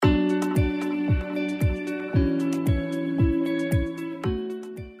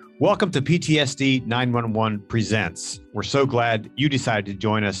Welcome to PTSD 911 Presents. We're so glad you decided to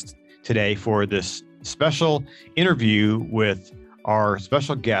join us today for this special interview with our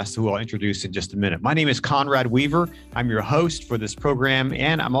special guest who I'll introduce in just a minute. My name is Conrad Weaver. I'm your host for this program,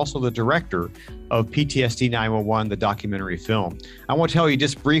 and I'm also the director of PTSD 911, the documentary film. I want to tell you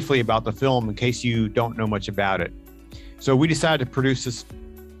just briefly about the film in case you don't know much about it. So we decided to produce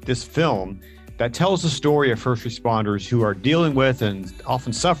this film that tells the story of first responders who are dealing with and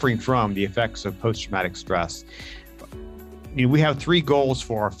often suffering from the effects of post-traumatic stress. We have three goals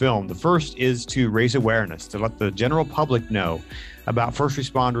for our film. The first is to raise awareness, to let the general public know about first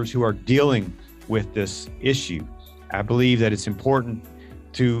responders who are dealing with this issue. I believe that it's important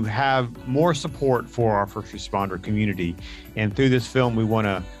to have more support for our first responder community. And through this film, we want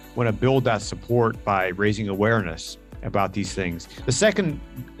to build that support by raising awareness about these things. The second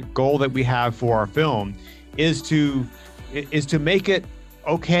goal that we have for our film is to make it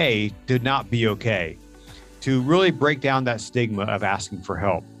okay to not be okay, to really break down that stigma of asking for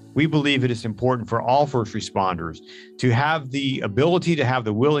help. We believe it is important for all first responders to have the ability, to have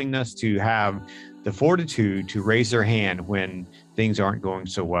the willingness, to have the fortitude to raise their hand when things aren't going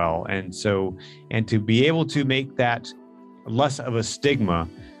so well. And to be able to make that less of a stigma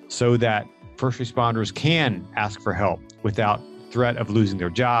so that first responders can ask for help without threat of losing their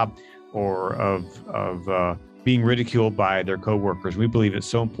job or of being ridiculed by their coworkers. We believe it's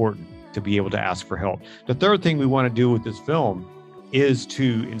so important to be able to ask for help. The third thing we want to do with this film is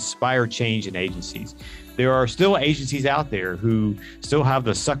to inspire change in agencies. There are still agencies out there who still have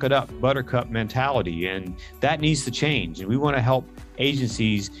the suck it up, buttercup mentality, and that needs to change. And we want to help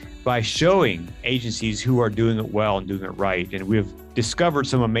agencies by showing agencies who are doing it well and doing it right. And we've discovered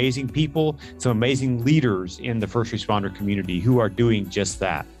some amazing people, some amazing leaders in the first responder community who are doing just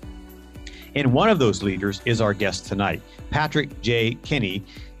that. And one of those leaders is our guest tonight. Patrick J. Kenny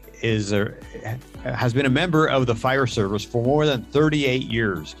has been a member of the fire service for more than 38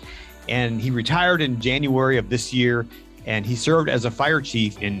 years. And he retired in January of this year, and he served as a fire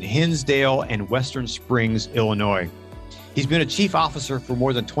chief in Hinsdale and Western Springs, Illinois. He's been a chief officer for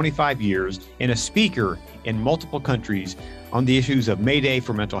more than 25 years and a speaker in multiple countries on the issues of Mayday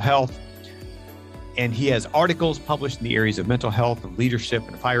for mental health. And he has articles published in the areas of mental health and leadership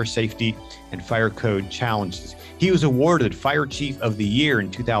and fire safety and fire code challenges. He was awarded Fire Chief of the Year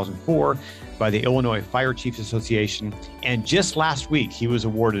in 2004 by the Illinois Fire Chiefs Association. And just last week, he was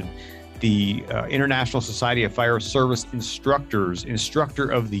awarded the International Society of Fire Service Instructor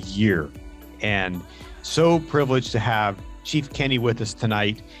of the Year. And so privileged to have Chief Kenny with us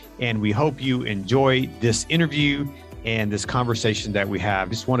tonight. And we hope you enjoy this interview and this conversation that we have.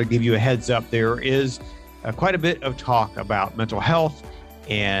 Just want to give you a heads up. There is quite a bit of talk about mental health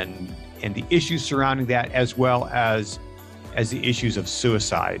and the issues surrounding that, as well as the issues of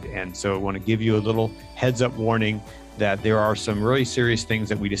suicide. And so I want to give you a little heads up warning that there are some really serious things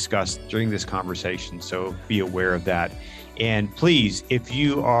that we discussed during this conversation. So be aware of that. And please, if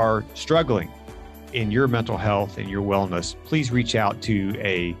you are struggling in your mental health and your wellness, please reach out to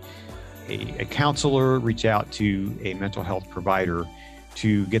a counselor, reach out to a mental health provider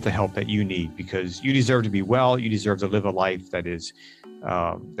to get the help that you need, because you deserve to be well. You deserve to live a life that is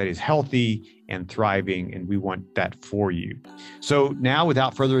healthy and thriving, and we want that for you. So now,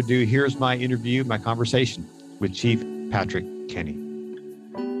 without further ado, here's my interview, my conversation with Chief Patrick Kenny.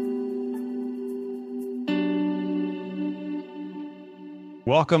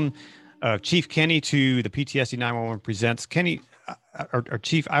 Welcome, Chief Kenny, to the PTSD 911 Presents. Kenny, our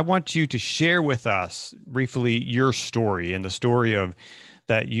Chief, I want you to share with us briefly your story and the story of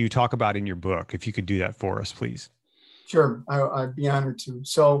that you talk about in your book. If you could do that for us, please. Sure, I'd be honored to.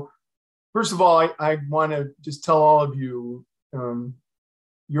 So first of all, I want to just tell all of you,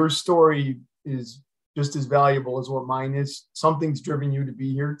 your story is just as valuable as what mine is. Something's driven you to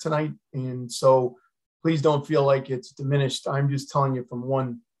be here tonight. And so please don't feel like it's diminished. I'm just telling you from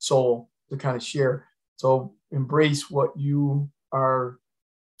one soul to kind of share. So embrace what you are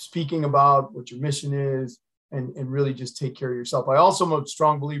speaking about, what your mission is, and really just take care of yourself. I also am a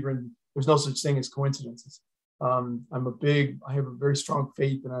strong believer in there's no such thing as coincidences. I have a very strong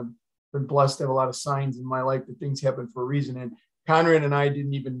faith, and I've been blessed to have a lot of signs in my life that things happen for a reason. And Conrad and I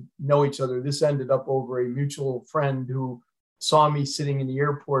didn't even know each other. This ended up over a mutual friend who saw me sitting in the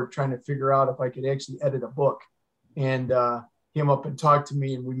airport trying to figure out if I could actually edit a book, and came up and talked to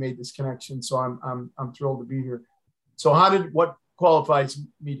me, and we made this connection. So I'm thrilled to be here. So what qualifies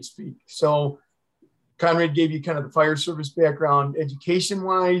me to speak? So Conrad gave you kind of the fire service background. Education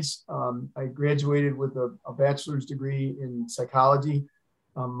wise, I graduated with a bachelor's degree in psychology.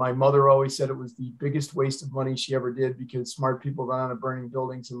 My mother always said it was the biggest waste of money she ever did because smart people run out of burning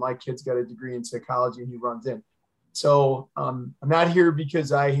buildings, and my kid's got a degree in psychology and he runs in. So I'm not here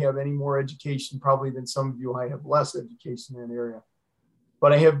because I have any more education probably than some of you. I have less education in that area,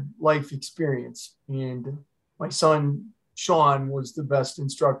 but I have life experience. And my son, Sean, was the best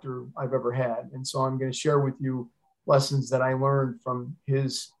instructor I've ever had. And so I'm going to share with you lessons that I learned from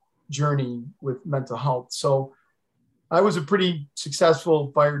his journey with mental health. So I was a pretty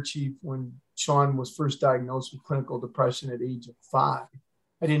successful fire chief when Sean was first diagnosed with clinical depression at age of 5.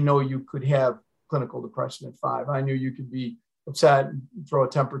 I didn't know you could have clinical depression at 5. I knew you could be upset and throw a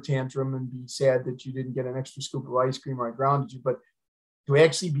temper tantrum and be sad that you didn't get an extra scoop of ice cream or I grounded you. But to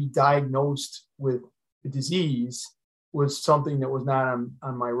actually be diagnosed with the disease was something that was not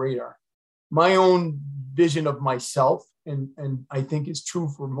on my radar. My own vision of myself, and I think it's true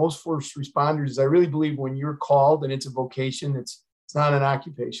for most first responders, is I really believe when you're called and it's a vocation, it's not an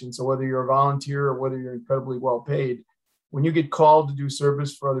occupation. So whether you're a volunteer or whether you're incredibly well paid, when you get called to do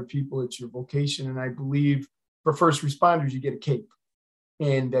service for other people, it's your vocation. And I believe for first responders, you get a cape.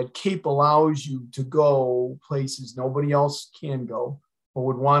 And that cape allows you to go places nobody else can go or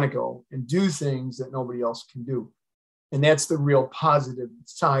would want to go and do things that nobody else can do. And that's the real positive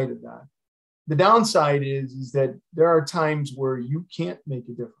side of that. The downside is that there are times where you can't make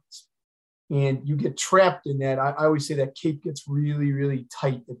a difference and you get trapped in that. I always say that cape gets really, really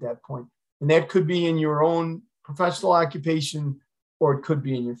tight at that point. And that could be in your own professional occupation, or it could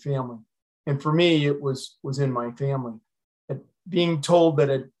be in your family. And for me, it was in my family. Being told that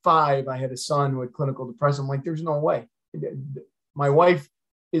at 5, I had a son with clinical depression, I'm like, there's no way. My wife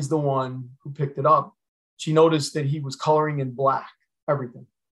is the one who picked it up. She noticed that he was coloring in black, everything.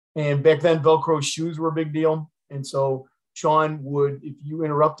 And back then, Velcro shoes were a big deal. And so Sean would, if you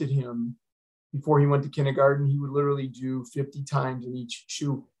interrupted him before he went to kindergarten, he would literally do 50 times in each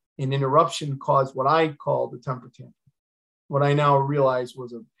shoe. An interruption caused what I called a temper tantrum. What I now realize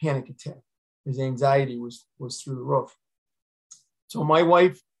was a panic attack. His anxiety was through the roof. So my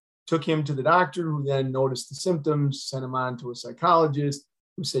wife took him to the doctor, who then noticed the symptoms, sent him on to a psychologist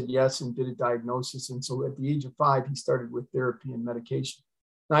who said yes and did a diagnosis. And so at the age of 5, he started with therapy and medication.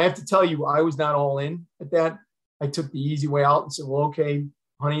 Now, I have to tell you, I was not all in at that. I took the easy way out and said, well, okay,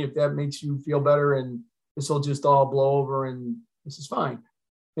 honey, if that makes you feel better and this will just all blow over and this is fine.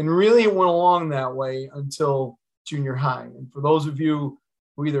 And really it went along that way until junior high. And for those of you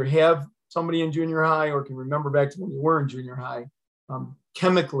who either have somebody in junior high or can remember back to when you were in junior high,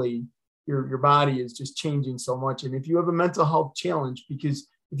 chemically, your body is just changing so much. And if you have a mental health challenge, because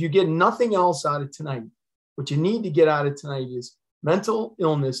if you get nothing else out of tonight, what you need to get out of tonight is mental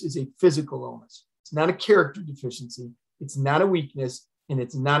illness is a physical illness. It's not a character deficiency. It's not a weakness, and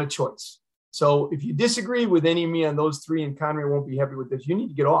it's not a choice. So if you disagree with any of me on those 3, and Conrad won't be happy with this, you need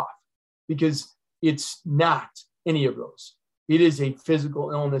to get off, because it's not any of those. It is a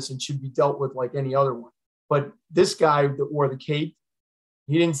physical illness and should be dealt with like any other one. But this guy that wore the cape,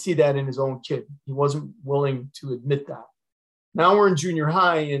 he didn't see that in his own kid. He wasn't willing to admit that. Now we're in junior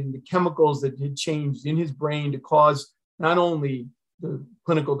high, and the chemicals that had changed in his brain to cause not only the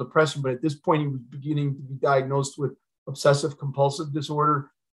clinical depression, but at this point he was beginning to be diagnosed with obsessive compulsive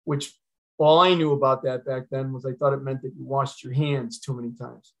disorder, which all I knew about that back then was I thought it meant that you washed your hands too many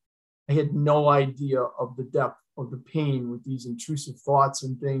times. I had no idea of the depth of the pain with these intrusive thoughts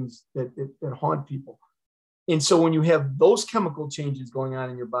and things that haunt people. And so when you have those chemical changes going on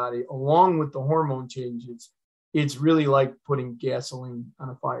in your body, along with the hormone changes, it's really like putting gasoline on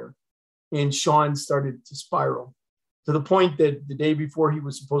a fire. And Sean started to spiral to the point that the day before he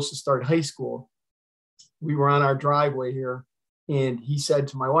was supposed to start high school, we were on our driveway here, and he said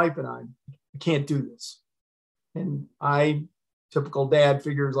to my wife and I can't do this. And I, typical dad,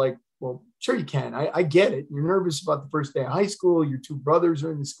 figures like, well, sure you can. I get it. You're nervous about the first day of high school. Your 2 brothers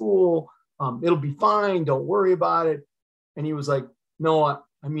are in the school. It'll be fine. Don't worry about it. And he was like, no, I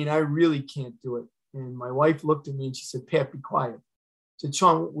really can't do it. And my wife looked at me and she said, Pat, be quiet. I said,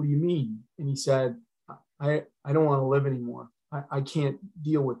 Sean, what do you mean? And he said, I don't want to live anymore. I can't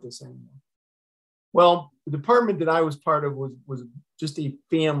deal with this anymore. Well, the department that I was part of was just a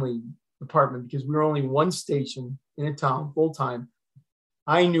family department, because we were only one station in a town full time.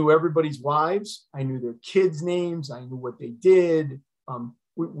 I knew everybody's wives. I knew their kids' names. I knew what they did.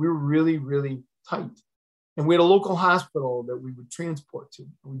 We were really, really tight. And we had a local hospital that we would transport to.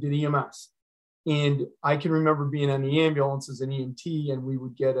 We did EMS. And I can remember being on the ambulance as an EMT, and we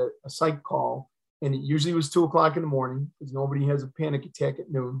would get a psych call. And it usually was 2:00 in the morning, because nobody has a panic attack at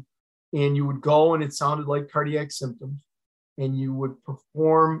noon. And you would go, and it sounded like cardiac symptoms. And you would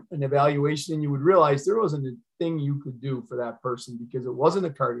perform an evaluation, and you would realize there wasn't anything you could do for that person because it wasn't a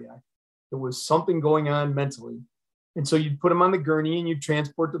cardiac. There was something going on mentally. And so you'd put them on the gurney and you'd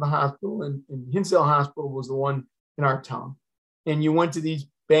transport to the hospital. And Hinsdale Hospital was the one in our town. And you went to these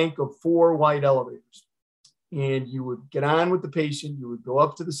bank of 4 wide elevators. And you would get on with the patient. You would go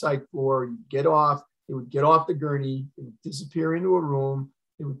up to the psych floor. You'd get off. They would get off the gurney. They would disappear into a room.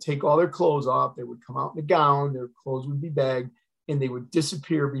 They would take all their clothes off. They would come out in a gown. Their clothes would be bagged. And they would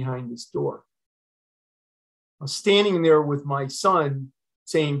disappear behind this door. I was standing there with my son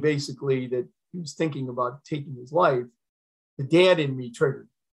saying basically that he was thinking about taking his life. The dad in me triggered,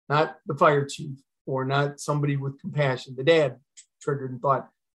 not the fire chief or not somebody with compassion. The dad triggered and thought,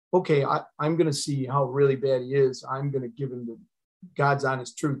 okay, I'm going to see how really bad he is. I'm going to give him the God's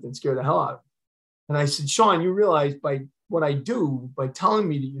honest truth and scare the hell out of him. And I said, Sean, you realize by what I do, by telling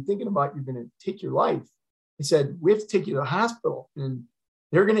me that you're thinking about you're going to take your life, I said, we have to take you to the hospital and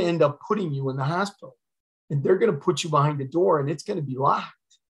they're going to end up putting you in the hospital and they're going to put you behind the door and it's going to be locked.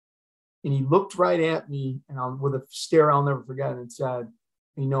 And he looked right at me and with a stare I'll never forget and said,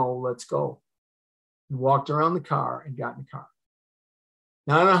 let's go. And walked around the car and got in the car.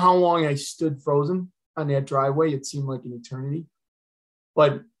 Now, I don't know how long I stood frozen on that driveway. It seemed like an eternity.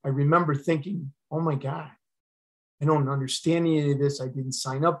 But I remember thinking, oh my God, I don't understand any of this. I didn't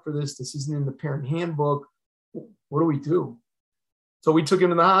sign up for this. This isn't in the parent handbook. What do we do? So we took him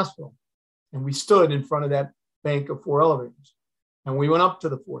to the hospital and we stood in front of that bank of 4 elevators and we went up to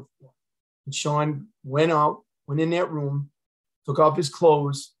the 4th floor. And Sean went in that room, took off his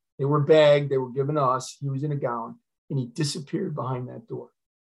clothes. They were bagged. They were given to us. He was in a gown and he disappeared behind that door.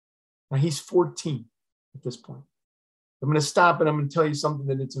 Now he's 14 at this point. I'm going to stop and I'm going to tell you something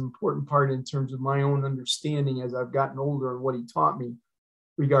that it's an important part in terms of my own understanding as I've gotten older and what he taught me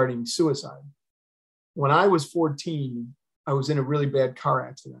regarding suicide. When I was 14, I was in a really bad car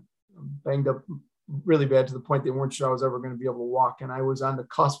accident. Banged up really bad to the point they weren't sure I was ever going to be able to walk. And I was on the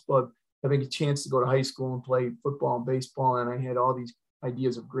cusp of having a chance to go to high school and play football and baseball. And I had all these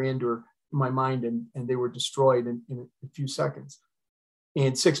ideas of grandeur in my mind and they were destroyed in a few seconds.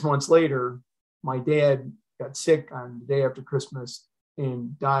 And 6 months later, my dad got sick on the day after Christmas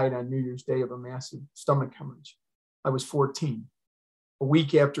and died on New Year's Day of a massive stomach hemorrhage. I was 14. A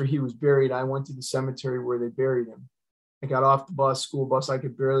week after he was buried, I went to the cemetery where they buried him. I got off the school bus. I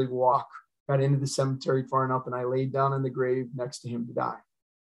could barely walk, got into the cemetery far enough, and I laid down in the grave next to him to die.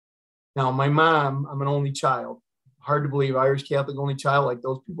 Now, my mom, I'm an only child. Hard to believe, Irish Catholic only child, like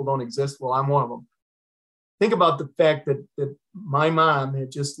those people don't exist. Well, I'm one of them. Think about the fact that my mom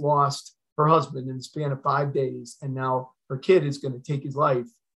had just lost her husband in the span of 5 days, and now her kid is going to take his life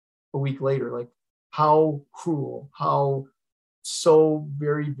a week later. Like, how cruel, how so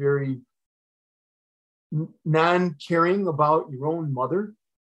very, very non-caring about your own mother.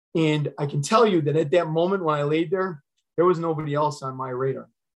 And I can tell you that at that moment when I laid there was nobody else on my radar.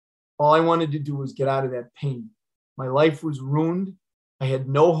 All I wanted to do was get out of that pain. My life was ruined. I had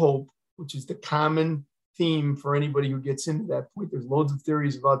no hope, which is the common theme for anybody who gets into that point. There's loads of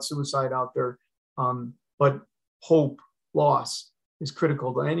theories about suicide out there, but hope, loss is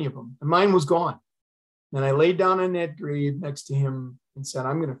critical to any of them. And mine was gone. And I laid down on that grave next to him and said,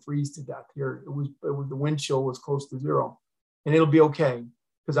 I'm going to freeze to death here. It was the wind chill was close to 0 and it'll be okay.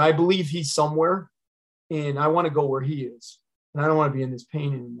 Because I believe he's somewhere and I want to go where he is. And I don't want to be in this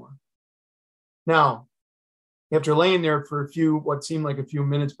pain anymore. Now, after laying there for what seemed like a few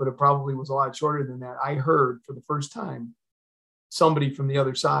minutes, but it probably was a lot shorter than that, I heard for the first time somebody from the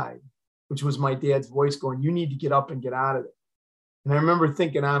other side, which was my dad's voice going, you need to get up and get out of it. And I remember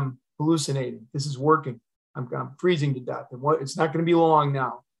thinking, I'm hallucinating. This is working. I'm freezing to death. And it's not going to be long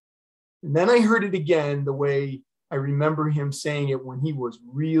now. And then I heard it again the way I remember him saying it when he was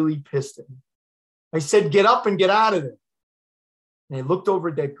really pissed at me. I said, get up and get out of it. And I looked over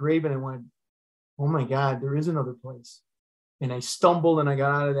at that grave and I went, oh my God, there is another place. And I stumbled and I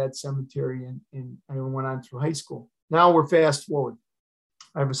got out of that cemetery and I went on through high school. Now we're fast forward.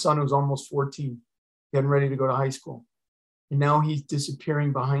 I have a son who's almost 14, getting ready to go to high school. And now he's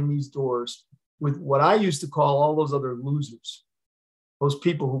disappearing behind these doors with what I used to call all those other losers, those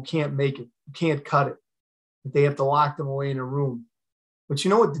people who can't make it, who can't cut it, that they have to lock them away in a room. But you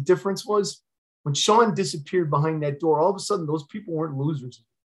know what the difference was? When Sean disappeared behind that door, all of a sudden, those people weren't losers.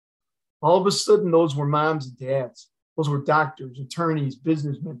 All of a sudden, those were moms and dads. Those were doctors, attorneys,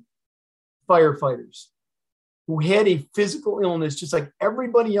 businessmen, firefighters who had a physical illness, just like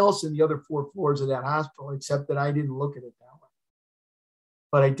everybody else in the other 4 floors of that hospital, except that I didn't look at it that way.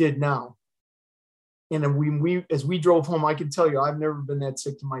 But I did now. And as we drove home, I can tell you, I've never been that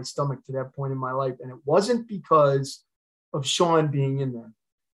sick to my stomach to that point in my life. And it wasn't because of Sean being in there.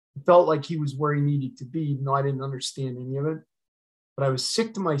 It felt like he was where he needed to be, even though I didn't understand any of it. But I was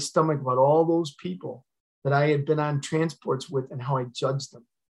sick to my stomach about all those people that I had been on transports with and how I judged them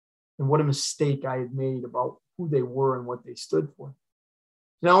and what a mistake I had made about who they were and what they stood for.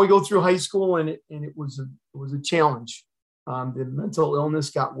 Now we go through high school, and it was a challenge. The mental illness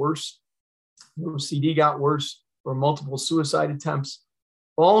got worse. The OCD got worse. There were multiple suicide attempts.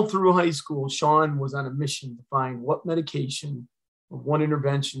 All through high school, Sean was on a mission to find what medication or what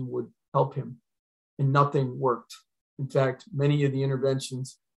intervention would help him, and nothing worked. In fact, many of the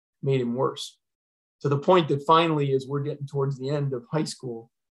interventions made him worse, to the point that finally, as we're getting towards the end of high school,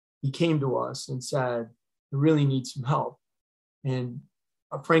 he came to us and said, "I really need some help." And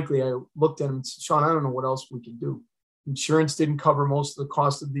frankly, I looked at him and said, "Sean, I don't know what else we can do. Insurance didn't cover most of the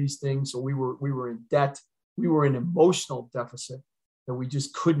cost of these things, so we were in debt. We were in emotional deficit that we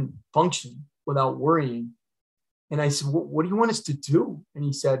just couldn't function without worrying." And I said, "What do you want us to do?" And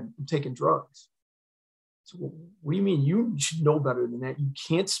he said, "I'm taking drugs." So, what do you mean? You should know better than that. You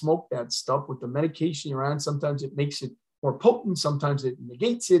can't smoke that stuff with the medication you're on. Sometimes it makes it more potent. Sometimes it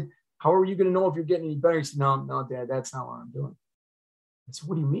negates it. How are you going to know if you're getting any better? He said, no, Dad, that's not what I'm doing. I said,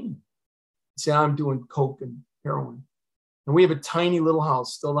 "What do you mean?" He said, "I'm doing coke and heroin." And we have a tiny little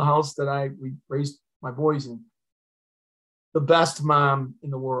house, still the house that we raised my boys in. The best mom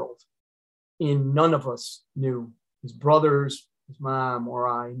in the world. And none of us knew. His brothers, his mom, or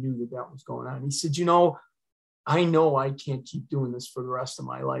I knew that was going on. He said, I know I can't keep doing this for the rest of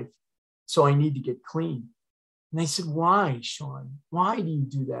my life, so I need to get clean." And I said, "Why, Sean? Why do you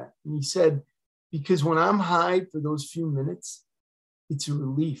do that?" And he said, "Because when I'm high for those few minutes, it's a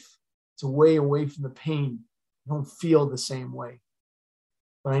relief. It's a way away from the pain. I don't feel the same way,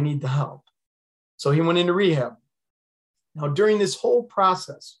 but I need the help." So he went into rehab. Now, during this whole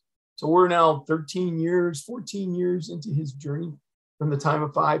process, so we're now 13 years, 14 years into his journey from the time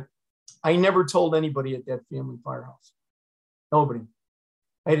of 5. I never told anybody at that family firehouse. Nobody.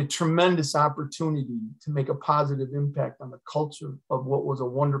 I had a tremendous opportunity to make a positive impact on the culture of what was a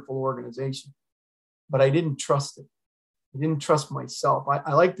wonderful organization, but I didn't trust it. I didn't trust myself.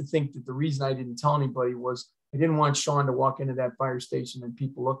 I like to think that the reason I didn't tell anybody was I didn't want Sean to walk into that fire station and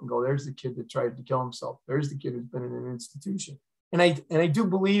people look and go, "There's the kid that tried to kill himself. There's the kid who's been in an institution." And I do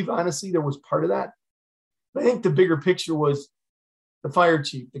believe, honestly, there was part of that. But I think the bigger picture was the fire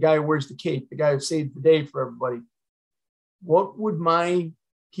chief, the guy who wears the cape, the guy who saved the day for everybody. What would my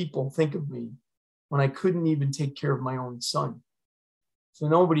people think of me when I couldn't even take care of my own son? So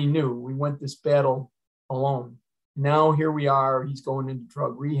nobody knew. We went this battle alone. Now here we are, he's going into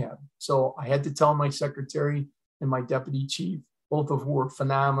drug rehab. So I had to tell my secretary and my deputy chief, both of who were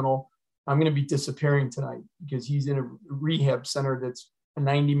phenomenal, "I'm going to be disappearing tonight because he's in a rehab center that's a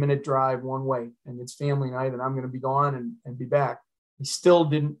 90-minute drive one way, and it's family night, and I'm going to be gone and be back." He still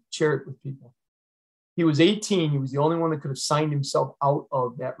didn't share it with people. He was 18. He was the only one that could have signed himself out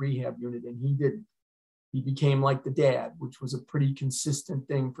of that rehab unit, and he didn't. He became like the dad, which was a pretty consistent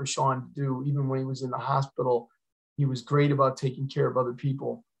thing for Sean to do. Even when he was in the hospital, he was great about taking care of other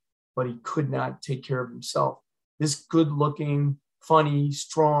people, but he could not take care of himself. This good-looking, funny,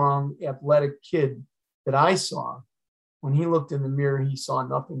 strong, athletic kid that I saw, when he looked in the mirror, he saw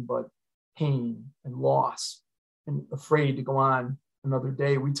nothing but pain and loss and afraid to go on another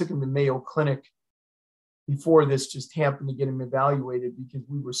day. We took him to Mayo Clinic before this just happened to get him evaluated because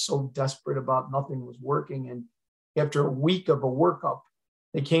we were so desperate about nothing was working. And after a week of a workup,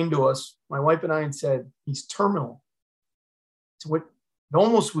 they came to us, my wife and I, and said, "He's terminal." So it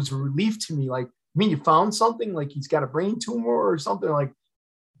almost was a relief to me. Like, "I mean, you found something? Like he's got a brain tumor or something?" Like,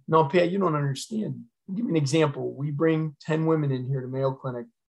 "No, Pat, you don't understand." I'll give you an example. We bring 10 women in here to Mayo Clinic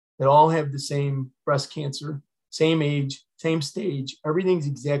that all have the same breast cancer, same age, same stage. Everything's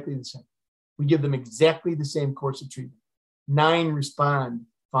exactly the same. We give them exactly the same course of treatment. 9 respond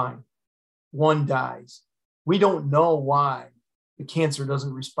fine. 1 dies. We don't know why the cancer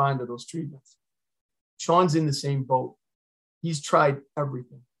doesn't respond to those treatments. Sean's in the same boat. He's tried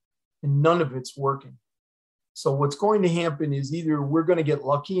everything, and none of it's working. So what's going to happen is either we're going to get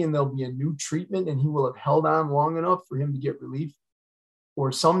lucky and there'll be a new treatment and he will have held on long enough for him to get relief,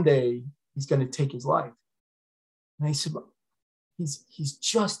 or someday he's going to take his life. And I said, he's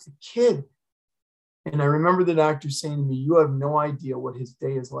just a kid. And I remember the doctor saying to me, "You have no idea what his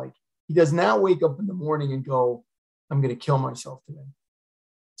day is like. He does not wake up in the morning and go, 'I'm going to kill myself today.'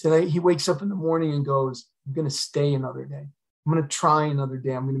 Today, he wakes up in the morning and goes, 'I'm going to stay another day. I'm going to try another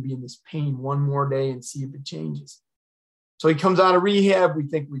day. I'm going to be in this pain one more day and see if it changes.'" So he comes out of rehab. We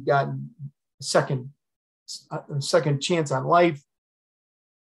think we've gotten a second chance on life.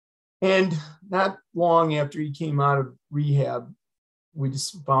 And not long after he came out of rehab, we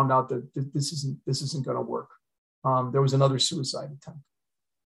just found out that this isn't going to work. There was another suicide attempt.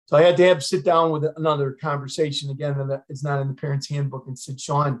 So I had to sit down with another conversation again, and that is not in the parents' handbook, and said,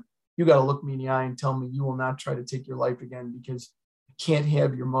 Sean, you got to look me in the eye and tell me you will not try to take your life again, because I can't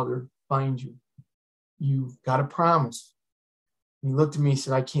have your mother find you. You've got to promise. And he looked at me and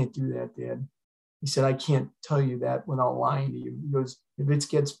said, I can't do that, Dad. He said, I can't tell you that without lying to you. He goes, if it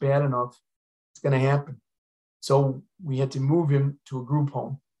gets bad enough, it's going to happen. So we had to move him to a group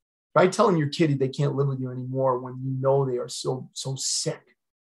home. Try telling your kid they can't live with you anymore when you know they are so sick.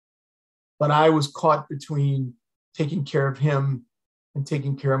 But I was caught between taking care of him and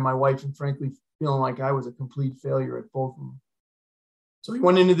taking care of my wife, and frankly, feeling like I was a complete failure at both of them. So he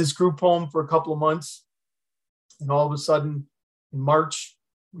went into this group home for a couple of months. And all of a sudden, in March,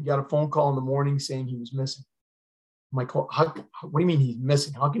 we got a phone call in the morning saying he was missing. I'm like, what do you mean he's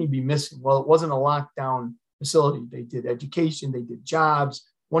missing? How can he be missing? Well, it wasn't a lockdown facility. They did education, they did jobs,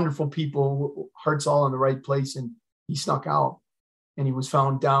 wonderful people, hearts all in the right place. And he snuck out, and he was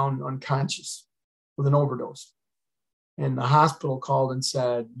found down unconscious with an overdose. And the hospital called and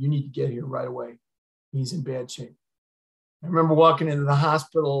said, you need to get here right away. He's in bad shape. I remember walking into the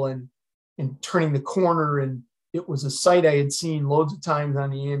hospital and turning the corner, and it was a sight I had seen loads of times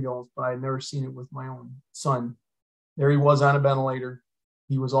on the ambulance, but I had never seen it with my own son. There he was on a ventilator.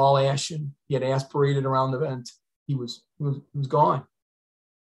 He was all ashen. He had aspirated around the vent. He was gone.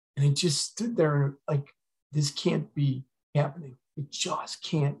 And I just stood there like, this can't be happening. It just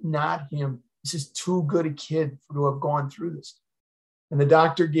can't. Not him. This is too good a kid to have gone through this. And the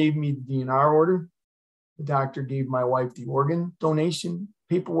doctor gave me the DNR order. The doctor gave my wife the organ donation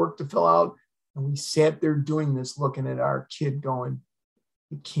paperwork to fill out. And we sat there doing this, looking at our kid going,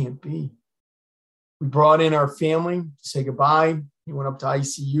 it can't be. We brought in our family to say goodbye. He went up to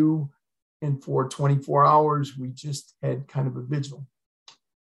ICU. And for 24 hours, we just had kind of a vigil.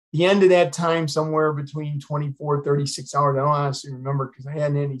 The end of that time, somewhere between 24, 36 hours, I don't honestly remember because I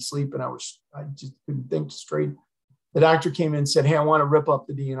hadn't any sleep and I just couldn't think straight. The doctor came in and said, hey, I want to rip up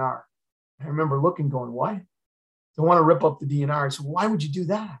the DNR. I remember looking, going, what? I want to rip up the DNR. I said, why would you do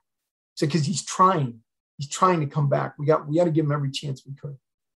that? He said, because he's trying to come back. We got to give him every chance we could.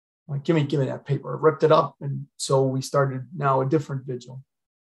 I'm like, give me that paper. I ripped it up. And so we started now a different vigil.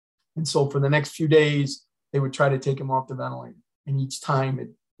 And so for the next few days, they would try to take him off the ventilator. And each time it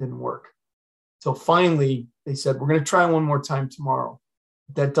didn't work. So finally, they said, we're going to try one more time tomorrow.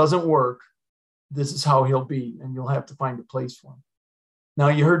 If that doesn't work, this is how he'll be, and you'll have to find a place for him. Now,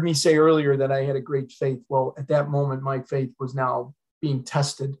 you heard me say earlier that I had a great faith. Well, at that moment, my faith was now being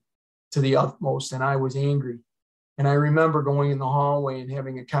tested to the utmost, and I was angry. And I remember going in the hallway and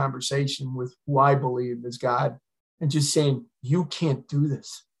having a conversation with who I believe is God, and just saying, you can't do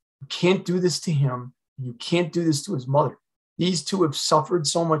this. You can't do this to him. You can't do this to his mother. These two have suffered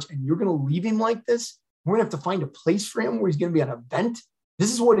so much, and you're going to leave him like this? We're going to have to find a place for him where he's going to be on a vent.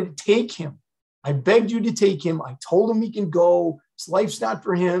 This is what it'd take him. I begged you to take him. I told him he can go. His life's not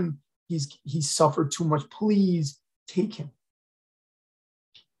for him. He's suffered too much. Please take him.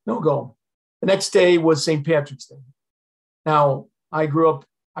 No go. The next day was St. Patrick's Day. Now, I grew up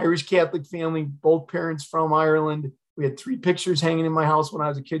Irish Catholic family, both parents from Ireland. We had 3 pictures hanging in my house when I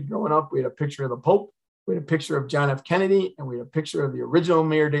was a kid growing up. We had a picture of the Pope. We had a picture of John F. Kennedy, and we had a picture of the original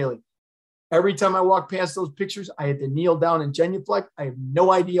Mayor Daley. Every time I walked past those pictures, I had to kneel down and genuflect. I have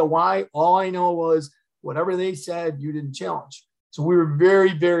no idea why. All I know was whatever they said, you didn't challenge. So we were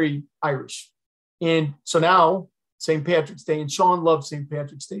very, very Irish. And so now, St. Patrick's Day, and Sean loved St.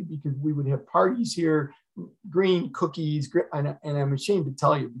 Patrick's Day because we would have parties here, green cookies, and I'm ashamed to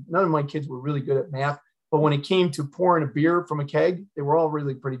tell you, none of my kids were really good at math, but when it came to pouring a beer from a keg, they were all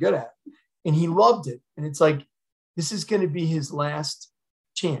really pretty good at it. And he loved it. And it's like, this is going to be his last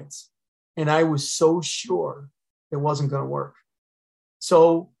chance. And I was so sure it wasn't going to work.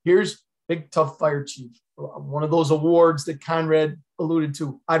 So here's big, tough fire chief. One of those awards that Conrad alluded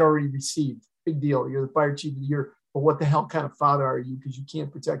to, I'd already received. Big deal. You're the fire chief of the year. But what the hell kind of father are you? Because you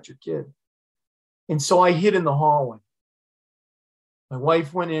can't protect your kid. And so I hid in the hallway. My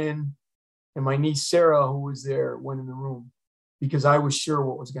wife went in, and my niece Sarah, who was there, went in the room because I was sure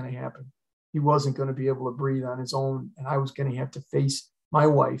what was going to happen. He wasn't going to be able to breathe on his own, and I was going to have to face my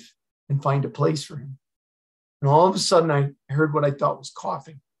wife and find a place for him. And all of a sudden, I heard what I thought was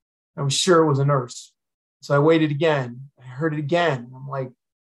coughing. I was sure it was a nurse. So I waited again. I heard it again. I'm like,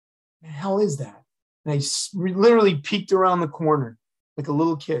 what the hell is that? And I literally peeked around the corner like a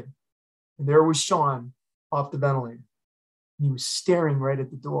little kid. And there was Sean off the ventilator. And he was staring right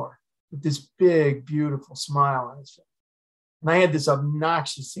at the door with this big, beautiful smile on his face. And I had this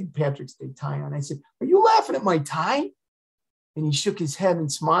obnoxious St. Patrick's Day tie on. I said, are you laughing at my tie? And he shook his head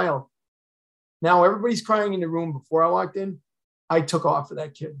and smiled. Now everybody's crying in the room. Before I walked in, I took off for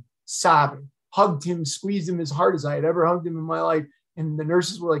that kid, sobbing, hugged him, squeezed him as hard as I had ever hugged him in my life. And the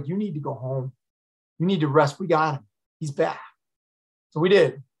nurses were like, you need to go home. You need to rest. We got him. He's back. So we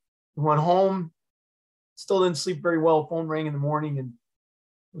did. We went home. Still didn't sleep very well. Phone rang in the morning and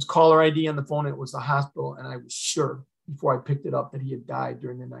it was caller ID on the phone. It was the hospital. And I was sure before I picked it up that he had died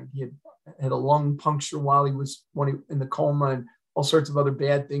during the night. He had a lung puncture while he was in the coma, and all sorts of other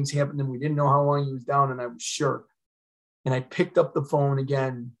bad things happened. And we didn't know how long he was down. And I was sure. And I picked up the phone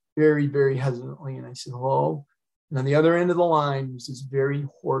again, very, very hesitantly. And I said, hello. And on the other end of the line was this very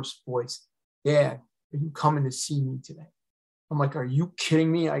hoarse voice. Dad, are you coming to see me today? I'm like, are you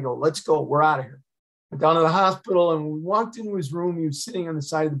kidding me? I go, let's go. We're out of here. Went down to the hospital, and when we walked into his room, he was sitting on the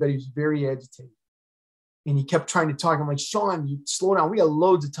side of the bed. He was very agitated. And he kept trying to talk. I'm like, Sean, you slow down. We got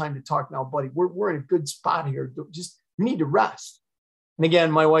loads of time to talk now, buddy. We're in a good spot here. Just, you need to rest. And again,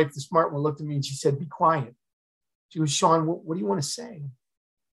 my wife, the smart one, looked at me and she said, be quiet. She goes, Sean, what do you want to say?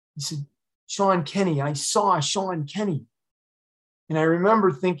 He said, Sean Kenny, I saw Sean Kenny. And I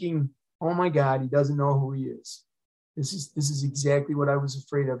remember thinking, oh my God, he doesn't know who he is. This is exactly what I was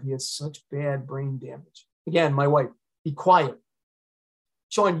afraid of. He has such bad brain damage. Again, my wife, be quiet.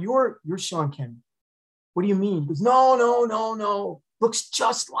 Sean, you're Sean Kenny. What do you mean? He goes, no. Looks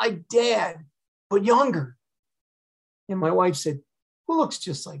just like Dad, but younger. And my wife said, who looks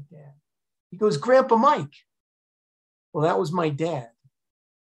just like Dad? He goes, Grandpa Mike. Well, that was my dad.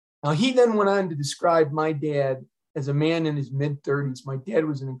 Now, he then went on to describe my dad as a man in his mid-30s. My dad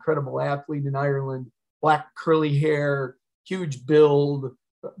was an incredible athlete in Ireland, black curly hair, huge build,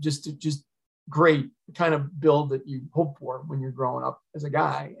 just great, the kind of build that you hope for when you're growing up as a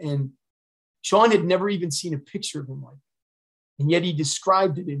guy. And Sean had never even seen a picture of him like that. And yet he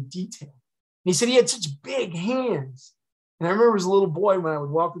described it in detail. And he said he had such big hands. And I remember as a little boy when I would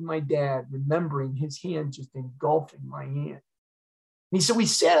walk with my dad, remembering his hand just engulfing my hand. And he said, we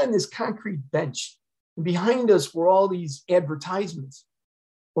sat on this concrete bench, and behind us were all these advertisements.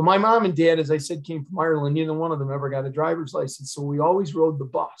 Well, my mom and dad, as I said, came from Ireland. Neither one of them ever got a driver's license. So we always rode the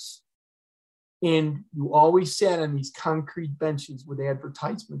bus. And you always sat on these concrete benches with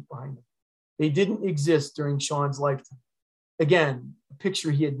advertisements behind them. They didn't exist during Sean's lifetime. Again, a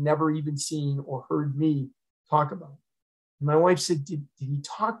picture he had never even seen or heard me talk about. And my wife said, did he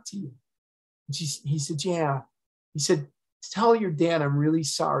talk to you? And he said, yeah. He said, tell your dad I'm really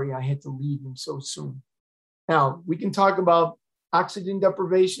sorry I had to leave him so soon. Now, we can talk about oxygen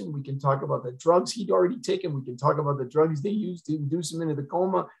deprivation. We can talk about the drugs he'd already taken. We can talk about the drugs they used to induce him into the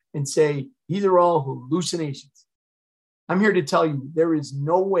coma and say, these are all hallucinations. I'm here to tell you, there is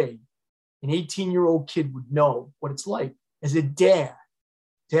no way an 18-year-old kid would know what it's like as a dad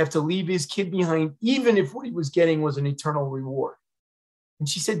to have to leave his kid behind, even if what he was getting was an eternal reward. And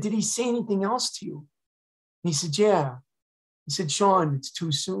she said, did he say anything else to you? And he said, yeah. He said, Sean, it's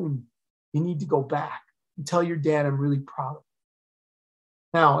too soon. You need to go back and tell your dad I'm really proud of him.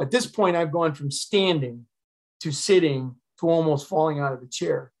 Now, at this point, I've gone from standing to sitting to almost falling out of the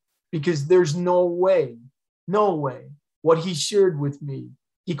chair, because there's no way what he shared with me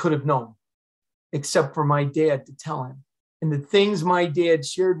he could have known, except for my dad to tell him. And the things my dad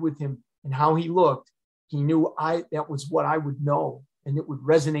shared with him and how he looked, he knew that was what I would know, and it would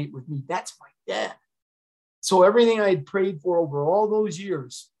resonate with me. That's my dad. So everything I had prayed for over all those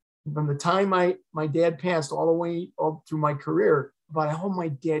years, from the time my dad passed all the way up through my career, about I hope my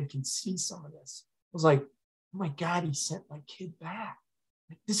dad can see some of this. I was like, oh my God, he sent my kid back.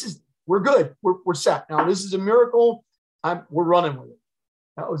 We're good. We're set. Now, this is a miracle. We're running with it.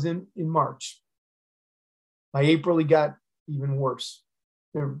 That was in March. By April, he got even worse.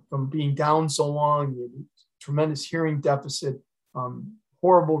 From being down so long, he had a tremendous hearing deficit,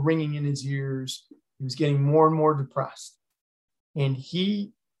 horrible ringing in his ears. He was getting more and more depressed. And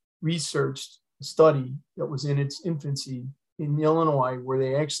he researched a study that was in its infancy in Illinois, where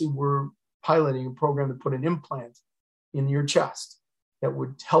they actually were piloting a program to put an implant in your chest that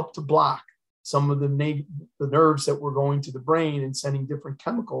would help to block some of the nerves that were going to the brain and sending different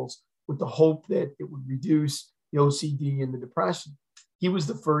chemicals, with the hope that it would reduce the OCD and the depression. He was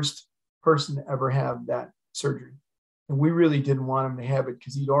the first person to ever have that surgery. And we really didn't want him to have it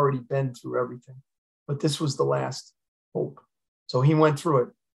because he'd already been through everything. But this was the last hope. So he went through it,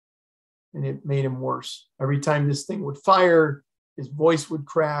 and it made him worse. Every time this thing would fire, his voice would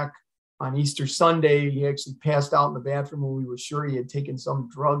crack. On Easter Sunday, he actually passed out in the bathroom when we were sure he had taken some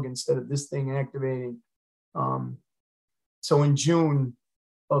drug instead of this thing activating. So in June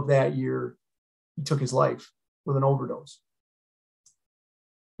of that year, he took his life with an overdose.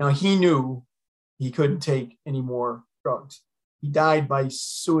 Now, he knew he couldn't take any more drugs. He died by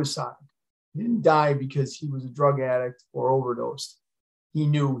suicide. He didn't die because he was a drug addict or overdosed. He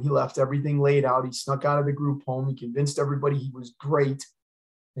knew. He left everything laid out. He snuck out of the group home. He convinced everybody he was great.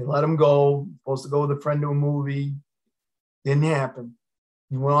 They let him go. Supposed to go with a friend to a movie. Didn't happen.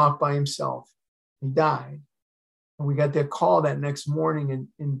 He went off by himself. He died. And we got that call that next morning.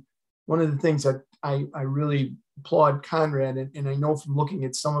 And one of the things that I really applaud Conrad, and I know from looking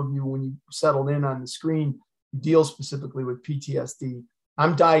at some of you when you settled in on the screen, you deal specifically with PTSD.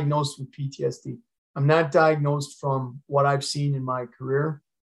 I'm diagnosed with PTSD. I'm not diagnosed from what I've seen in my career.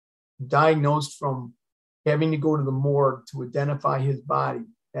 I'm diagnosed from having to go to the morgue to identify his body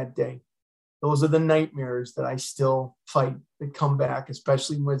that day. Those are the nightmares that I still fight that come back,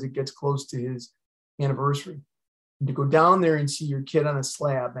 especially when it gets close to his anniversary. And to go down there and see your kid on a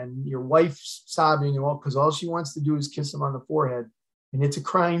slab and your wife sobbing and all, because all she wants to do is kiss him on the forehead. And it's a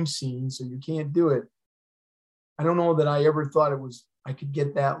crime scene, so you can't do it. I don't know that I ever thought I could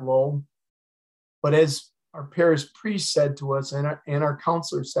get that low. But as our parish priest said to us and our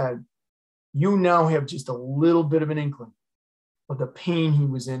counselor said, you now have just a little bit of an inkling of the pain he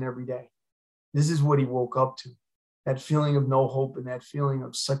was in every day. This is what he woke up to, that feeling of no hope and that feeling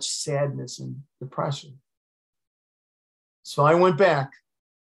of such sadness and depression. So I went back to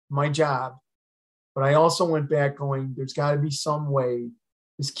my job, but I also went back going, there's got to be some way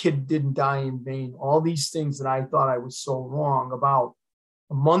this kid didn't die in vain. All these things that I thought I was so wrong about.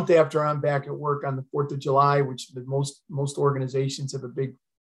 A month after I'm back at work on the 4th of July, which most organizations have a big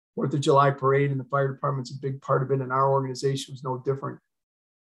 4th of July parade, and the fire department's a big part of it, and our organization was no different.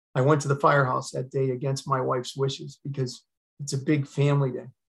 I went to the firehouse that day against my wife's wishes because it's a big family day.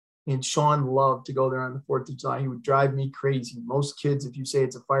 And Sean loved to go there on the 4th of July. He would drive me crazy. Most kids, if you say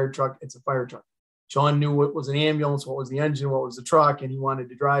it's a fire truck, it's a fire truck. Sean knew what was an ambulance, what was the engine, what was the truck, and he wanted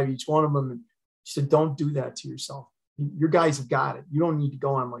to drive each one of them. And he said, don't do that to yourself. Your guys have got it. You don't need to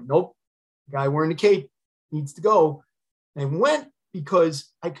go. And I'm like, nope, the guy wearing the cape needs to go. And I went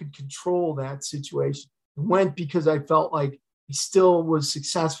because I could control that situation. I went because I felt like I still was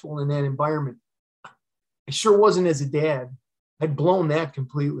successful in that environment. I sure wasn't as a dad. I'd blown that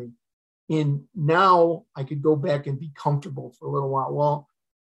completely. And now I could go back and be comfortable for a little while. Well,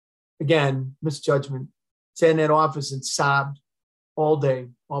 again, misjudgment. Sat in that office and sobbed all day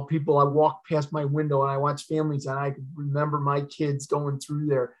while I walked past my window and I watched families and I could remember my kids going through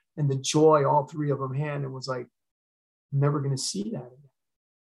there and the joy all three of them had. It was like, I'm never going to see that again.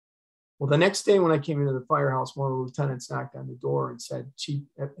 Well, the next day when I came into the firehouse, one of the lieutenants knocked on the door and said, Chief,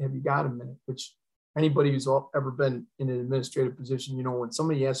 have you got a minute? Which anybody who's ever been in an administrative position, you know, when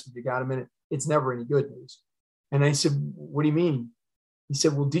somebody asks if you got a minute, it's never any good news. And I said, what do you mean? He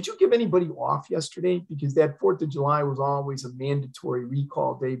said, well, did you give anybody off yesterday? Because that 4th of July was always a mandatory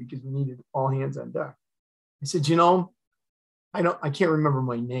recall day because we needed all hands on deck. I said, you know, I can't remember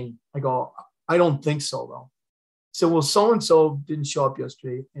my name. I go, I don't think so, though. So, well, so-and-so didn't show up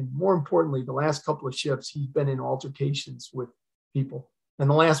yesterday. And more importantly, the last couple of shifts, he's been in altercations with people. And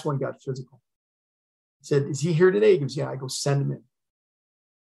the last one got physical. I said, is he here today? He goes, yeah. I go, send him in.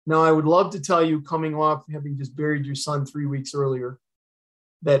 Now, I would love to tell you, coming off having just buried your son 3 weeks earlier,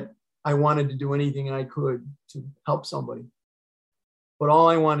 that I wanted to do anything I could to help somebody. But all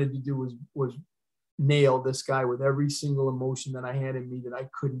I wanted to do was nail this guy with every single emotion that I had in me that I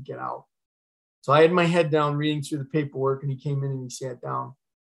couldn't get out. So I had my head down reading through the paperwork, and he came in and he sat down.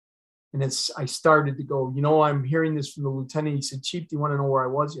 And I started to go, you know, I'm hearing this from the lieutenant. He said, Chief, do you want to know where I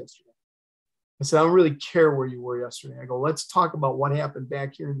was yesterday? I said, I don't really care where you were yesterday. I go, let's talk about what happened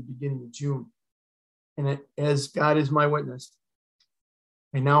back here in the beginning of June. And as God is my witness,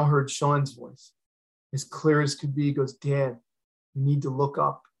 I now heard Sean's voice, as clear as could be. He goes, Dad, you need to look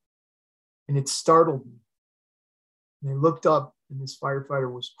up. And it startled me. And I looked up, and this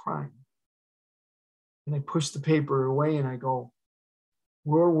firefighter was crying. And I pushed the paper away, and I go,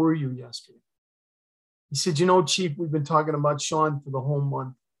 where were you yesterday? He said, you know, Chief, we've been talking about Sean for the whole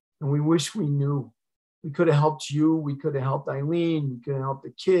month, and we wish we knew. We could have helped you. We could have helped Eileen. We could have helped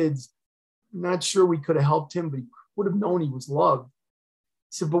the kids. I'm not sure we could have helped him, but he would have known he was loved.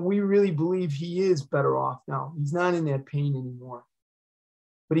 He said, but we really believe he is better off now. He's not in that pain anymore.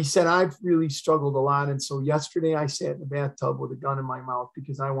 But he said, I've really struggled a lot. And so yesterday I sat in the bathtub with a gun in my mouth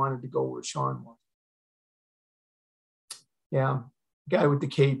because I wanted to go where Sean was. Yeah, the guy with the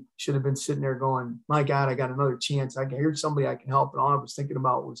cape should have been sitting there going, my God, I got another chance. I can hear somebody I can help. And all I was thinking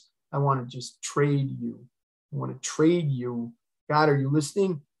about was, I want to just trade you. I want to trade you. God, are you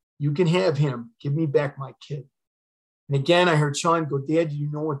listening? You can have him. Give me back my kid. And again, I heard Sean go, Dad, you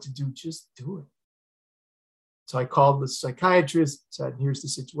know what to do. Just do it. So I called the psychiatrist, said, here's the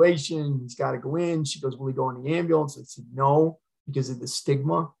situation. He's got to go in. She goes, will he go in the ambulance? I said, no. because of the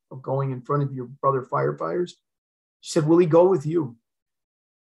stigma of going in front of your brother firefighters. She said, will he go with you?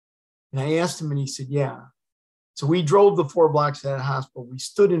 And I asked him, and he said, yeah. So we drove the 4 blocks to that hospital. We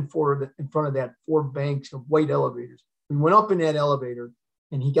stood in front of that 4 banks of white elevators. We went up in that elevator,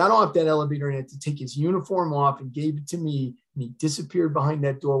 and he got off that elevator and had to take his uniform off and gave it to me. And he disappeared behind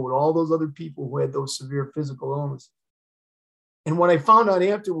that door with all those other people who had those severe physical illnesses. And what I found out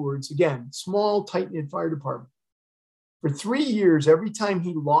afterwards, again, small, tight-knit fire department. For 3 years, every time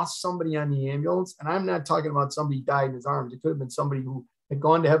he lost somebody on the ambulance, and I'm not talking about somebody died in his arms. It could have been somebody who had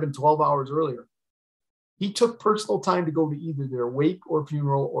gone to heaven 12 hours earlier. He took personal time to go to either their wake or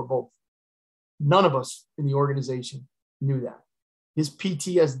funeral or both. None of us in the organization knew that. His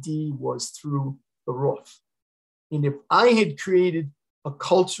PTSD was through the roof. And if I had created a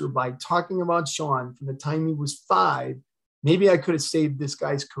culture by talking about Sean from the time he was 5, maybe I could have saved this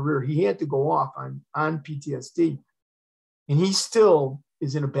guy's career. He had to go off on PTSD. And he still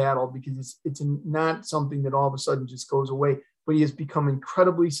is in a battle because it's not something that all of a sudden just goes away, but he has become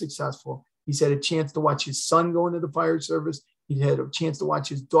incredibly successful. He's had a chance to watch his son go into the fire service. He had a chance to watch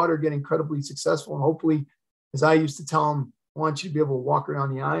his daughter get incredibly successful. And hopefully, as I used to tell him, I want you to be able to walk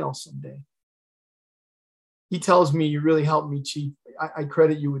around the aisle someday. He tells me, you really helped me, Chief. I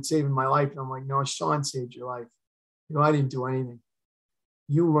credit you with saving my life. And I'm like, no, Sean saved your life. I didn't do anything.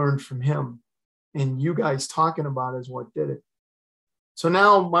 You learned from him. And you guys talking about is what did it. So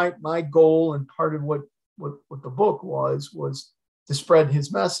now my goal and part of what the book was to spread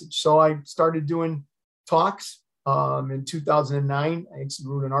his message. So I started doing talks in 2009. I actually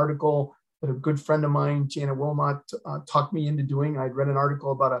wrote an article that a good friend of mine, Janet Wilmot, talked me into doing. I'd read an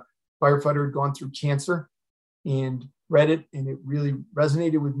article about a firefighter who had gone through cancer and read it, and it really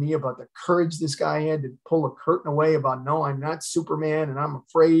resonated with me about the courage this guy had to pull a curtain away about, no, I'm not Superman and I'm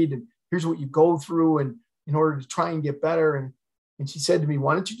afraid, and here's what you go through and in order to try and get better. And she said to me,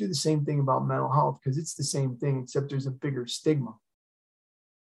 why don't you do the same thing about mental health? Because it's the same thing, except there's a bigger stigma.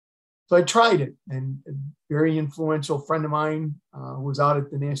 So I tried it, and a very influential friend of mine who was out at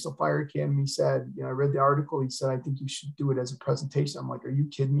the National Fire Academy said, I read the article. He said, I think you should do it as a presentation. I'm like, are you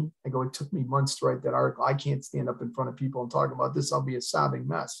kidding me? I go, it took me months to write that article. I can't stand up in front of people and talk about this. I'll be a sobbing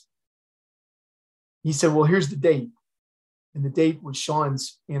mess. He said, well, here's the date. And the date was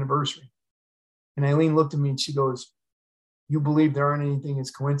Sean's anniversary. And Eileen looked at me and she goes, you believe there aren't anything as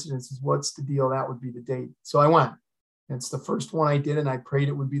coincidences. What's the deal? That would be the date. So I went. It's the first one I did, and I prayed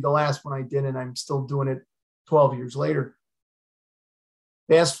it would be the last one I did, and I'm still doing it 12 years later.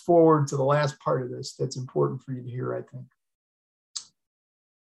 Fast forward to the last part of this that's important for you to hear, I think.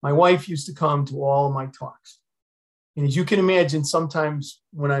 My wife used to come to all of my talks. And as you can imagine, sometimes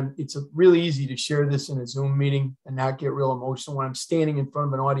when it's really easy to share this in a Zoom meeting and not get real emotional. When I'm standing in front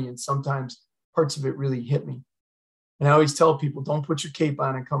of an audience, sometimes parts of it really hit me. And I always tell people, don't put your cape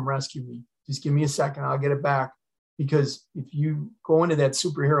on and come rescue me. Just give me a second, I'll get it back. Because if you go into that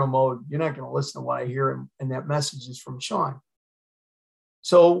superhero mode, you're not going to listen to what I hear. And that message is from Sean.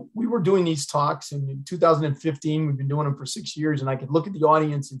 So we were doing these talks, and in 2015, we've been doing them for 6 years. And I could look at the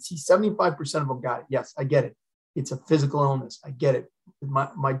audience and see 75% of them got it. Yes, I get it. It's a physical illness. I get it.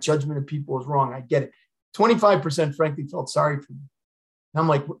 My judgment of people is wrong. I get it. 25%, frankly, felt sorry for me. And I'm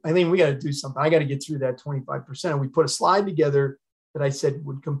like, Eileen, we got to do something. I got to get through that 25%. And we put a slide together that I said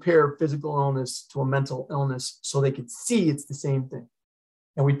would compare physical illness to a mental illness so they could see it's the same thing.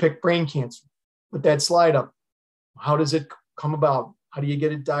 And we picked brain cancer. Put that slide up. How does it come about? How do you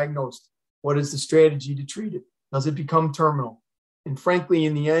get it diagnosed? What is the strategy to treat it? Does it become terminal? And frankly,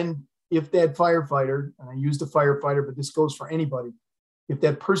 in the end, if that firefighter, and I used a firefighter, but this goes for anybody, if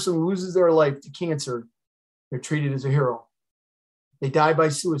that person loses their life to cancer, they're treated as a hero. They die by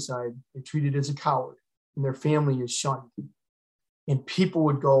suicide, they're treated as a coward, and their family is shunned. And people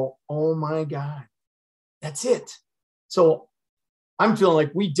would go, oh my God, that's it. So I'm feeling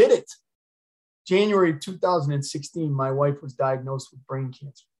like we did it. January of 2016, my wife was diagnosed with brain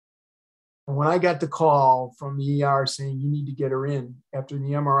cancer. And when I got the call from the ER saying you need to get her in, after the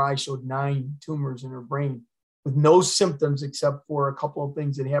MRI showed 9 tumors in her brain with no symptoms except for a couple of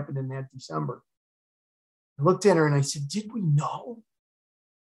things that happened in that December. I looked at her and I said, did we know?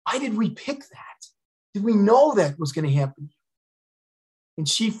 Why did we pick that? Did we know that was going to happen? And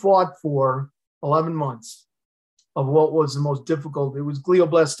she fought for 11 months of what was the most difficult. It was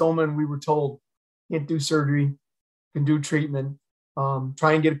glioblastoma, and we were told, can't do surgery, can do treatment,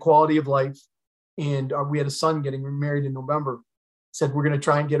 try and get a quality of life. And we had a son getting married in November. Said, we're going to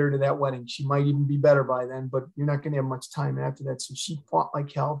try and get her to that wedding. She might even be better by then, but you're not going to have much time after that. So she fought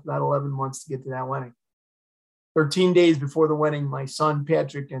like hell for that 11 months to get to that wedding. 13 days before the wedding, my son,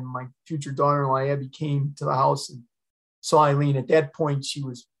 Patrick, and my future daughter-in-law, Abby, came to the house, and saw Eileen. At that point, she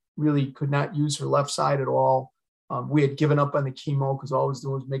was really could not use her left side at all. We had given up on the chemo because all it was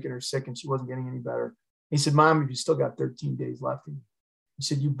doing was making her sick and she wasn't getting any better. He said, Mom, you still got 13 days left. He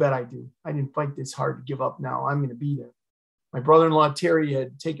said, you bet I do. I didn't fight this hard to give up now. I'm going to be there. My brother-in-law, Terry,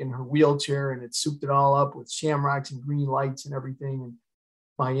 had taken her wheelchair and had souped it all up with shamrocks and green lights and everything. And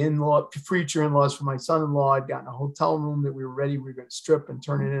my future in-laws for my son-in-law had gotten a hotel room that we were ready. We were going to strip and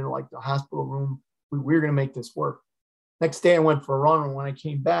turn it into like the hospital room. We were going to make this work. Next day I went for a run. And when I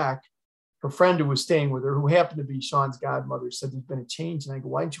came back, her friend who was staying with her, who happened to be Sean's godmother, said, there's been a change. And I go,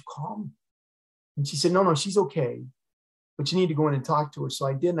 why didn't you call me? And she said, no, she's okay, but you need to go in and talk to her. So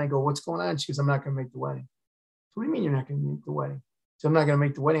I did. And I go, what's going on? She goes, I'm not going to make the wedding. So what do you mean you're not going to make the wedding? So I'm not going to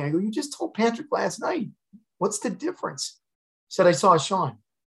make the wedding. I go, you just told Patrick last night. What's the difference? She said, I saw Sean.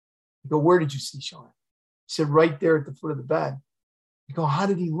 I go, where did you see Sean? She said, right there at the foot of the bed. I go, how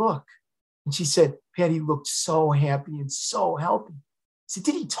did he look? And she said, Pat, he looked so happy and so healthy. I said,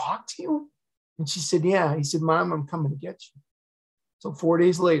 did he talk to you? And she said, yeah. He said, Mom, I'm coming to get you. So 4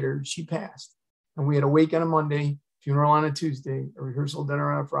 days later, she passed. And we had a wake on a Monday, funeral on a Tuesday, a rehearsal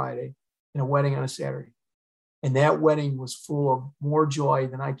dinner on a Friday, and a wedding on a Saturday. And that wedding was full of more joy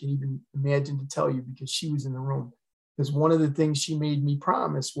than I can even imagine to tell you because she was in the room. Because one of the things she made me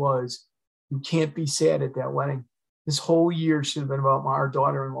promise was, you can't be sad at that wedding. This whole year should have been about our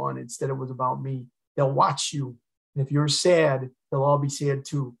daughter-in-law, and instead it was about me. They'll watch you. And if you're sad, they'll all be sad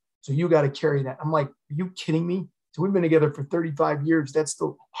too. So you got to carry that. I'm like, are you kidding me? So we've been together for 35 years. That's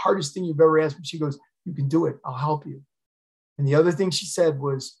the hardest thing you've ever asked me. She goes, you can do it. I'll help you. And the other thing she said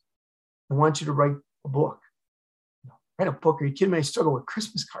was, I want you to write a book. Write a book? Are you kidding me? I struggle with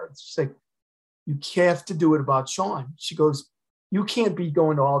Christmas cards. She's like, you have to do it about Sean. She goes, you can't be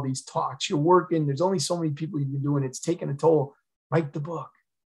going to all these talks. You're working. There's only so many people you can do, and it's taking a toll. Write the book.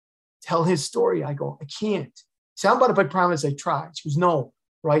 Tell his story. I go, I can't. So how about if I promise I try? She goes, no,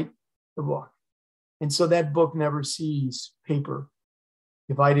 write the book. And so that book never sees paper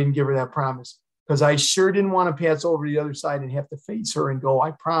if I didn't give her that promise, because I sure didn't want to pass over to the other side and have to face her and go,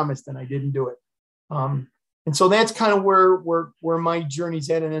 I promised and I didn't do it. And so that's kind of where my journey's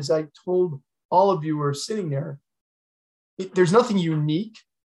at. And as I told all of you who are sitting there, there's nothing unique,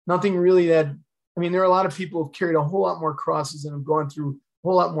 nothing really that, I mean, there are a lot of people who've carried a whole lot more crosses and have gone through a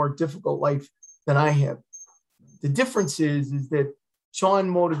whole lot more difficult life than I have. The difference is that Sean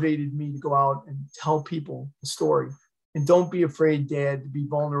motivated me to go out and tell people the story. And don't be afraid, Dad, to be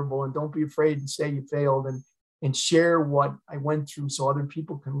vulnerable, and don't be afraid to say you failed, and share what I went through so other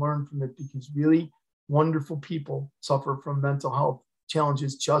people can learn from it, because really wonderful people suffer from mental health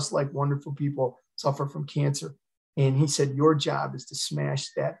challenges just like wonderful people suffer from cancer. And he said, your job is to smash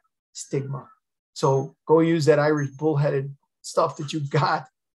that stigma. So go use that Irish bullheaded stuff that you've got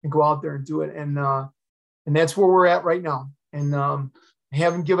and go out there and do it. And that's where we're at right now. And I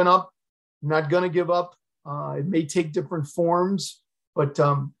haven't given up. I'm not going to give up. It may take different forms, but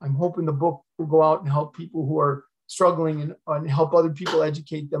I'm hoping the book will go out and help people who are struggling and help other people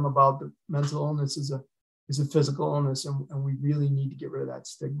educate them about the mental illness is a physical illness. And we really need to get rid of that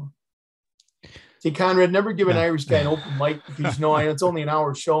stigma. See, Conrad, never give an Irish guy an open mic because, it's only an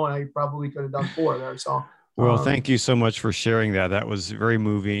hour show and I probably could have done 4 there. So, well, thank you so much for sharing that. That was very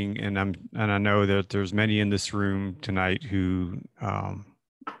moving. And I know that there's many in this room tonight who,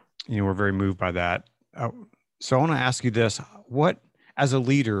 were very moved by that. So I want to ask you this: what, as a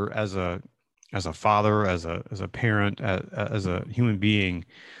leader, as a father, as a parent, as a human being,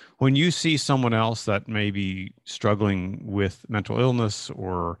 when you see someone else that may be struggling with mental illness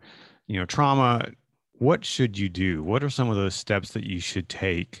or, trauma, what should you do? What are some of those steps that you should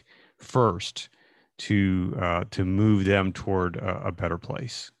take first to move them toward a better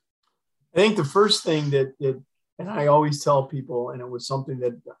place? I think the first thing that and I always tell people, and it was something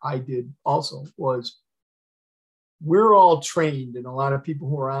that I did also, was we're all trained, and a lot of people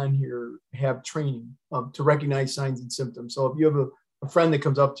who are on here have training to recognize signs and symptoms. So if you have a friend that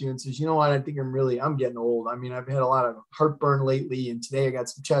comes up to you and says, you know what, I think I'm getting old. I mean, I've had a lot of heartburn lately, and today I got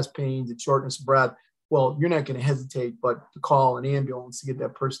some chest pains and shortness of breath. Well, you're not going to hesitate but to call an ambulance to get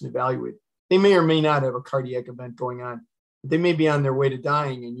that person evaluated. They may or may not have a cardiac event going on, but they may be on their way to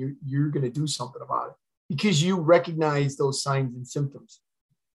dying, and you're going to do something about it because you recognize those signs and symptoms.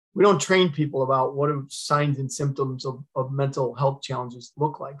 We don't train people about what do signs and symptoms of mental health challenges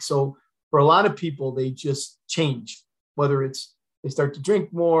look like. So for a lot of people, they just change, whether it's they start to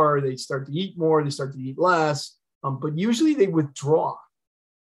drink more, they start to eat more, they start to eat less, but usually they withdraw.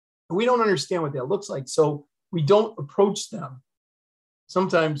 And we don't understand what that looks like. So we don't approach them.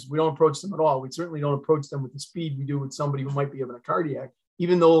 Sometimes we don't approach them at all. We certainly don't approach them with the speed we do with somebody who might be having a cardiac,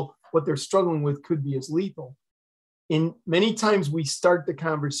 even though what they're struggling with could be as lethal. And many times we start the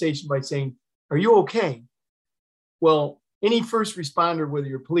conversation by saying, "Are you okay?" Well, any first responder, whether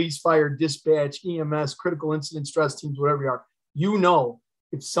you're police, fire, dispatch, EMS, critical incident stress teams, whatever you are, you know,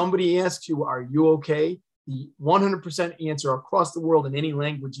 if somebody asks you, "Are you okay?" the 100% answer across the world in any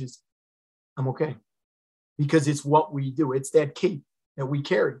language is, "I'm okay," because it's what we do. It's that cape that we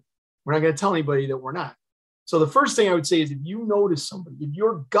carry. We're not going to tell anybody that we're not. So the first thing I would say is, if you notice somebody, if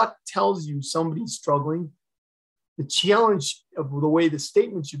your gut tells you somebody's struggling, the challenge of the way the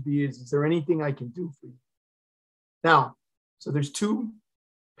statement should be is there anything I can do for you? Now, so there's two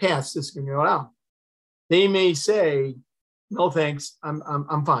paths this can go down. They may say, "No, thanks,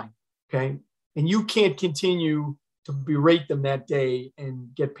 I'm fine." Okay. And you can't continue to berate them that day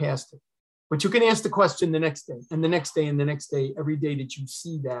and get past it. But you can ask the question the next day and the next day and the next day, every day that you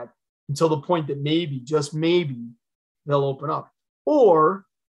see that, until the point that maybe, just maybe, they'll open up. Or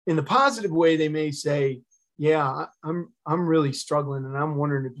in the positive way, they may say, "Yeah, I'm really struggling and I'm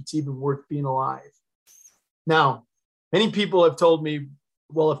wondering if it's even worth being alive." Now, many people have told me,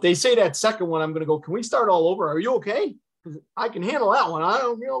 well, if they say that second one, I'm going to go, "Can we start all over? Are you okay? Because I can handle that one. I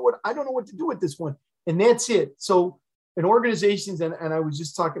don't know what to do with this one." And that's it. So in organizations, and I was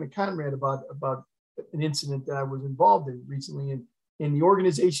just talking to Conrad about an incident that I was involved in recently, and the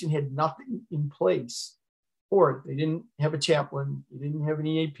organization had nothing in place for it. They didn't have a chaplain. They didn't have an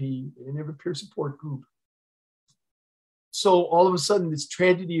EAP. They didn't have a peer support group. So all of a sudden, this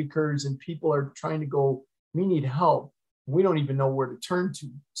tragedy occurs and people are trying to go, "We need help." We don't even know where to turn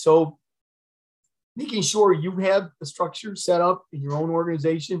to. So making sure you have a structure set up in your own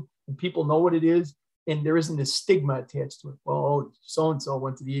organization and people know what it is, and there isn't a stigma attached to it. "Well, so-and-so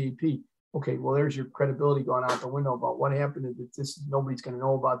went to the EAP." Okay, well, there's your credibility going out the window about what happened. Nobody's going to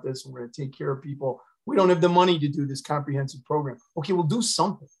know about this, and we're going to take care of people. We don't have the money to do this comprehensive program. Okay, well, do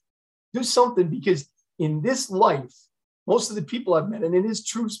something. Do something, because in this life, most of the people I've met, and it is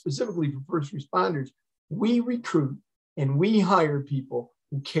true specifically for first responders, we recruit and we hire people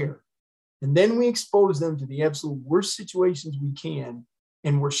who care. And then we expose them to the absolute worst situations we can,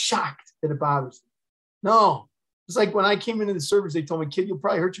 and we're shocked that it bothers them. No, it's like when I came into the service, they told me, "Kid, you'll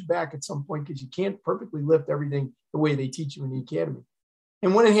probably hurt your back at some point because you can't perfectly lift everything the way they teach you in the academy."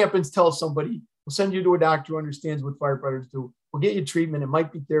 And when it happens, tell somebody. We'll send you to a doctor who understands what firefighters do. We'll get you treatment. It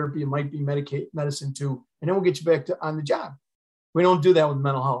might be therapy. It might be medicine too. And then we'll get you back on the job. We don't do that with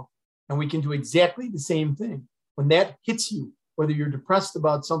mental health. And we can do exactly the same thing. When that hits you, whether you're depressed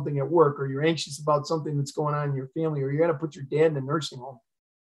about something at work, or you're anxious about something that's going on in your family, or you're going to put your dad in a nursing home,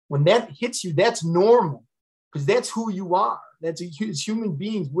 when that hits you, that's normal, because that's who you are. As human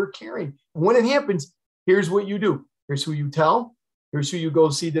beings, we're caring. And when it happens, here's what you do. Here's who you tell. Here's who you go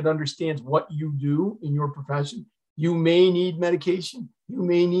see that understands what you do in your profession. You may need medication. You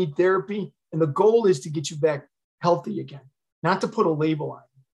may need therapy. And the goal is to get you back healthy again, not to put a label on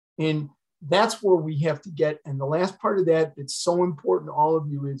you. And that's where we have to get. And the last part of that that's so important to all of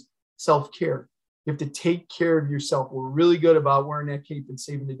you is self-care. You have to take care of yourself. We're really good about wearing that cape and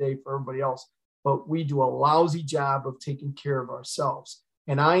saving the day for everybody else, but we do a lousy job of taking care of ourselves.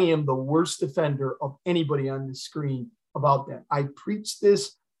 And I am the worst offender of anybody on this screen about that. I preach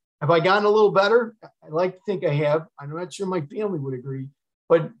this. Have I gotten a little better? I like to think I have. I'm not sure my family would agree,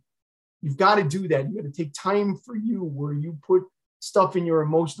 but you've got to do that. You got to take time for you, where you put stuff in your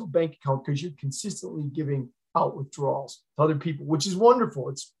emotional bank account, because you're consistently giving out withdrawals to other people, which is wonderful.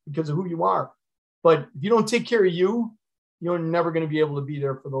 It's because of who you are. But if you don't take care of you, you're never going to be able to be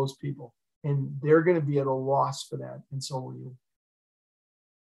there for those people. And they're going to be at a loss for that. And so will you.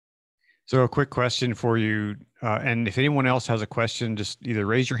 So a quick question for you. And if anyone else has a question, just either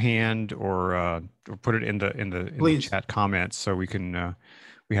raise your hand or put it in the chat comments, so we can,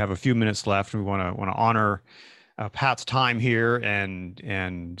 we have a few minutes left. We want to honor Pat's time here and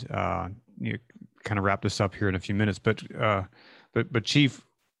you kind of wrap this up here in a few minutes. But Chief,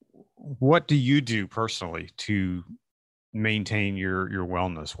 what do you do personally to maintain your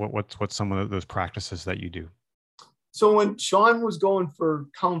wellness? What's some of those practices that you do? So when Sean was going for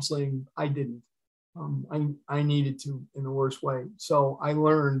counseling, I didn't. I needed to in the worst way. So I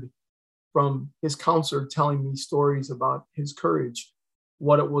learned from his counselor telling me stories about his courage,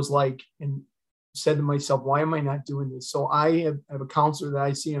 what it was like, and said to myself, why am I not doing this? So I have a counselor that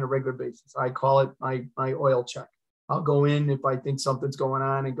I see on a regular basis. I call it my oil check. I'll go in if I think something's going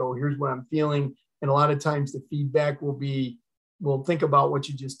on and go, here's what I'm feeling. And a lot of times the feedback will be, well, think about what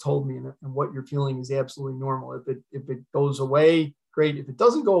you just told me, and what you're feeling is absolutely normal. If it goes away, great. If it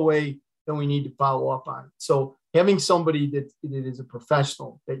doesn't go away, then we need to follow up on it. So having somebody that is a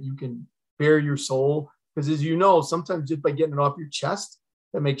professional, that you can bare your soul, because as you know, sometimes just by getting it off your chest,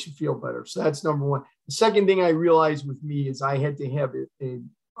 that makes you feel better. So that's number one. The second thing I realized with me is I had to have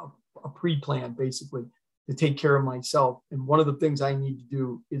a pre-plan basically to take care of myself. And one of the things I need to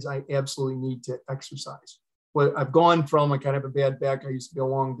do is I absolutely need to exercise. Well, I've gone from, I kind of have a bad back. I used to be a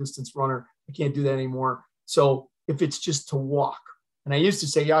long distance runner. I can't do that anymore. So if it's just to walk, and I used to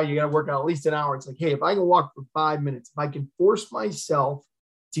say, yeah, you got to work out at least an hour. It's like, hey, if I can walk for 5 minutes, if I can force myself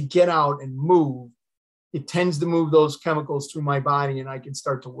to get out and move, it tends to move those chemicals through my body and I can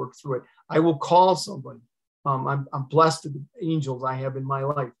start to work through it. I will call somebody. I'm blessed with the angels I have in my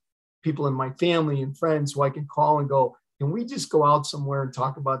life, people in my family and friends who I can call and go, can we just go out somewhere and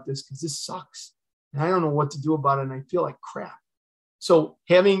talk about this? Because this sucks. And I don't know what to do about it. And I feel like crap. So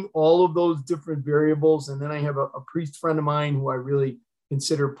having all of those different variables, and then I have a priest friend of mine who I really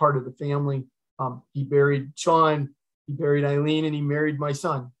consider part of the family. He buried Sean, he buried Eileen, and he married my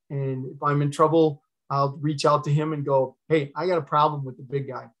son. And if I'm in trouble, I'll reach out to him and go, hey, I got a problem with the big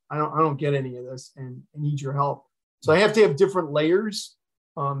guy. I don't get any of this and I need your help. So I have to have different layers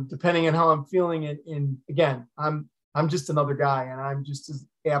depending on how I'm feeling. And again, I'm just another guy, and I'm just as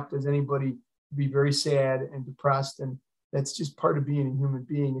apt as anybody to be very sad and depressed. And that's just part of being a human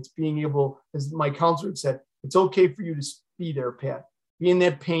being. It's being able, as my counselor said, it's okay for you to be there, Pat. Be in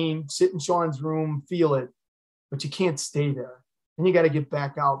that pain, sit in Sean's room, feel it, but you can't stay there. And you got to get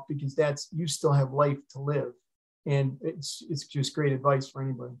back out because you still have life to live. And it's just great advice for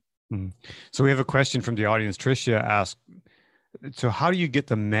anybody. Mm-hmm. So we have a question from the audience. Tricia asked, so how do you get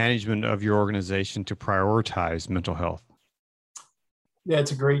the management of your organization to prioritize mental health?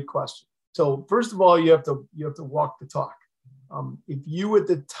 That's a great question. So first of all, you have to walk the talk. If you at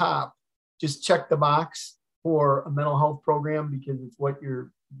the top just check the box for a mental health program because it's what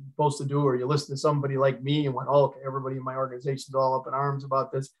you're supposed to do, or you listen to somebody like me and went, oh, okay, everybody in my organization's all up in arms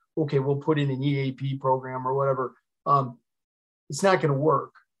about this. Okay, we'll put in an EAP program or whatever. It's not going to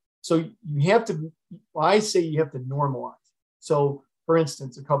work. So you have to, I say you have to normalize. So for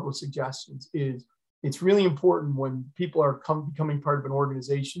instance, a couple of suggestions is it's really important when people are becoming part of an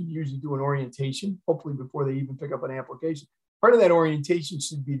organization, you usually do an orientation, hopefully before they even pick up an application. Part of that orientation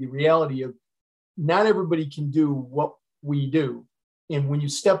should be the reality of not everybody can do what we do. And when you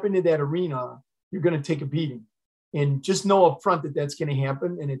step into that arena, you're going to take a beating. And just know up front that that's going to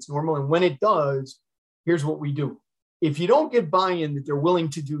happen and it's normal. And when it does, here's what we do. If you don't get buy-in that they're willing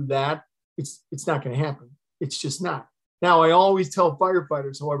to do that, it's not going to happen. It's just not. Now, I always tell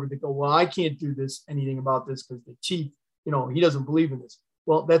firefighters, however, they go, well, I can't do anything about this because the chief, he doesn't believe in this.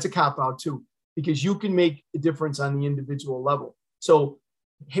 Well, that's a cop-out too, because you can make a difference on the individual level. So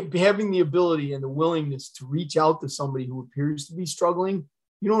having the ability and the willingness to reach out to somebody who appears to be struggling,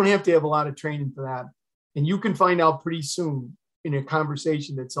 you don't have to have a lot of training for that. And you can find out pretty soon in a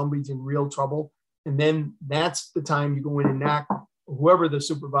conversation that somebody's in real trouble. And then that's the time you go in and knock whoever the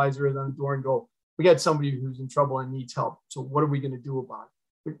supervisor is on the door and go, we got somebody who's in trouble and needs help. So what are we going to do about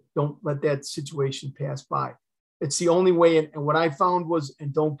it? Don't let that situation pass by. It's the only way. And what I found was,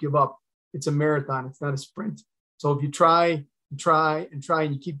 and don't give up. It's a marathon. It's not a sprint. So if you try and try and try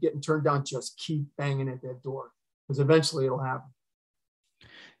and you keep getting turned down, just keep banging at that door because eventually it'll happen.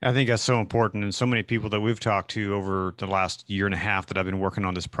 I think that's so important. And so many people that we've talked to over the last year and a half that I've been working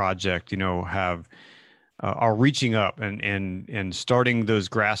on this project, are reaching up and starting those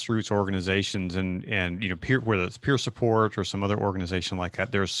grassroots organizations and whether it's peer support or some other organization like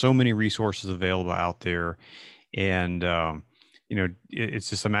that. There's so many resources available out there, and it's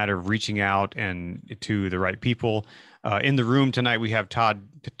just a matter of reaching out and to the right people. In the room tonight, we have Todd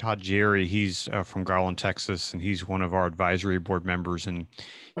Jerry. He's from Garland, Texas, and he's one of our advisory board members, and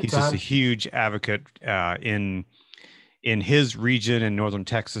he's just a huge advocate in his region in northern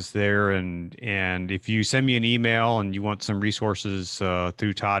Texas there. And if you send me an email and you want some resources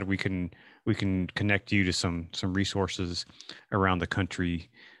through Todd, we can connect you to some resources around the country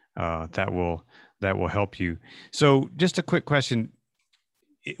that will help you. So just a quick question.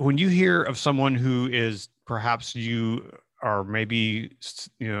 When you hear of someone who is perhaps you are maybe,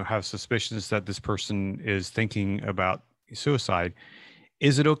 have suspicions that this person is thinking about suicide,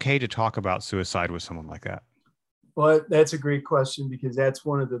 is it okay to talk about suicide with someone like that? Well, that's a great question because that's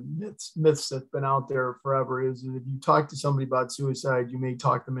one of the myths that's been out there forever is that if you talk to somebody about suicide, you may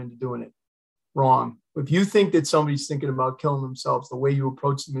talk them into doing it. Wrong. If you think that somebody's thinking about killing themselves, the way you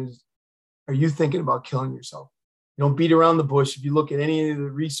approach them is, are you thinking about killing yourself? You don't beat around the bush. If you look at any of the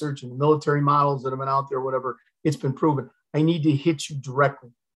research and the military models that have been out there, whatever, it's been proven. I need to hit you directly.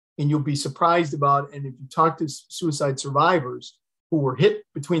 And you'll be surprised about, and if you talk to suicide survivors who were hit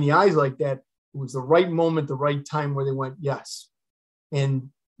between the eyes like that, it was the right moment, the right time where they went, yes. And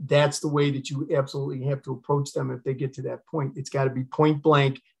that's the way that you absolutely have to approach them if they get to that point. It's got to be point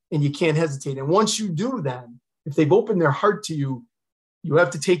blank, and you can't hesitate. And once you do that, if they've opened their heart to you, you have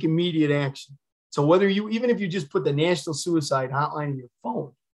to take immediate action. So whether you, even if you just put the National Suicide Hotline in your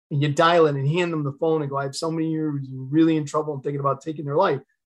phone and you dial it and hand them the phone and go, I have somebody here who's really in trouble and thinking about taking their life,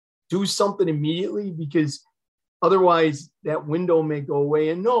 do something immediately, because otherwise that window may go away.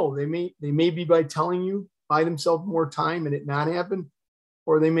 And no, they may be by telling you, buy themselves more time and it not happen,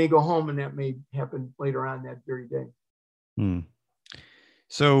 or they may go home and that may happen later on that very day.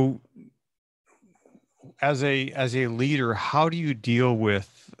 So as a leader, how do you deal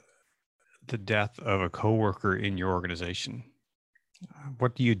with the death of a coworker in your organization?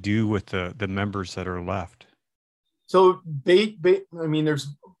 What do you do with the members that are left? So I mean, there's,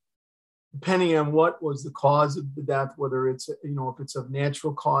 depending on what was the cause of the death, whether it's, if it's of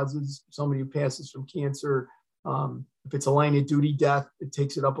natural causes, somebody who passes from cancer, if it's a line of duty death, it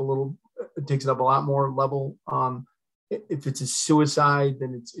takes it up a lot more level. If it's a suicide,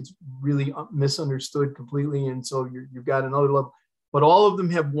 then it's really misunderstood completely. And so you've got another level, but all of them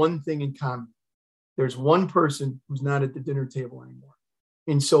have one thing in common. There's one person who's not at the dinner table anymore.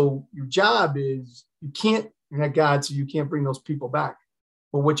 And so your job is, you're not God, so you can't bring those people back.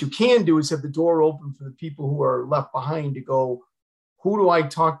 But what you can do is have the door open for the people who are left behind to go, who do I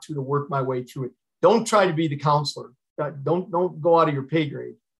talk to work my way through it? Don't try to be the counselor. Don't go out of your pay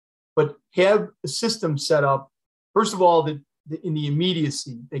grade, but have a system set up. First of all, that in the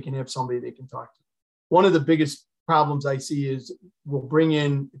immediacy, they can have somebody they can talk to. One of the biggest problems I see is we'll bring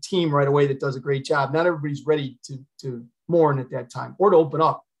in a team right away that does a great job. Not everybody's ready to mourn at that time or to open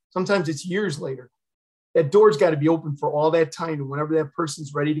up. Sometimes it's years later. That door's got to be open for all that time. And whenever that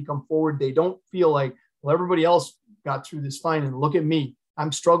person's ready to come forward, they don't feel like, well, everybody else got through this fine and look at me,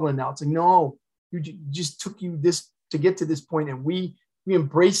 I'm struggling now. It's like, no, you just took you this to get to this point. And we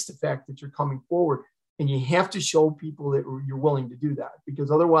embrace the fact that you're coming forward, and you have to show people that you're willing to do that, because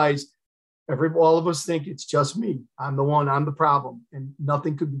otherwise all of us think it's just me. I'm the one, I'm the problem, and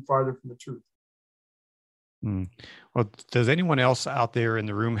nothing could be farther from the truth. Well, does anyone else out there in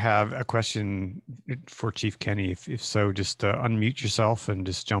the room have a question for Chief Kenny? If so, just unmute yourself and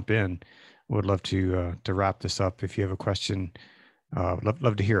just jump in. Would love to wrap this up. If you have a question,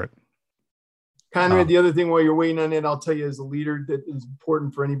 love to hear it. Conrad, the other thing while you're waiting on it, I'll tell you as a leader that is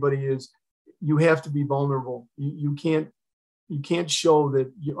important for anybody is you have to be vulnerable. You can't show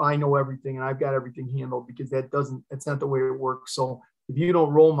that I know everything and I've got everything handled, because that's not the way it works. So if you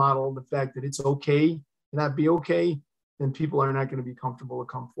don't role model the fact that it's okay to not be okay, then people are not going to be comfortable to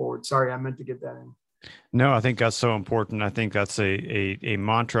come forward. Sorry, I meant to get that in. No, I think that's so important. I think that's a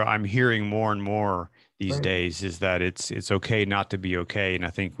mantra I'm hearing more and more these days, is that it's okay not to be okay. And I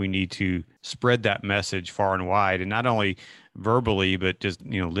think we need to spread that message far and wide, and not only verbally, but just,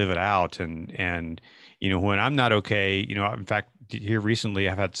 live it out. And, when I'm not okay, in fact, here recently,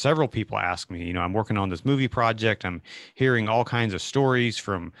 I've had several people ask me, I'm working on this movie project. I'm hearing all kinds of stories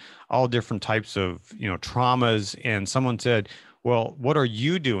from all different types of, traumas. And someone said, well, what are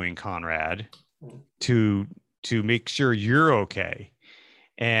you doing, Conrad, to make sure you're okay?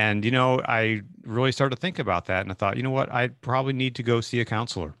 And, I really started to think about that. And I thought, what, I probably need to go see a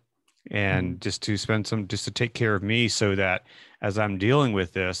counselor, and just to just to take care of me, so that as I'm dealing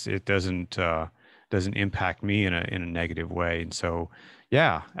with this, it doesn't impact me in a negative way. And so,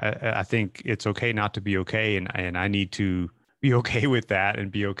 yeah, I think it's okay not to be okay. And I need to be okay with that,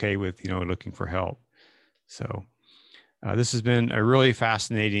 and be okay with, looking for help. So this has been a really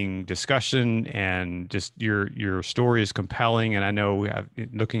fascinating discussion, and just your story is compelling. And I know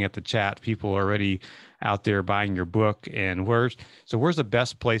looking at the chat, people are already out there buying your book. And where's the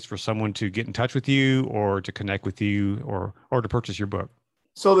best place for someone to get in touch with you, or to connect with you, or to purchase your book?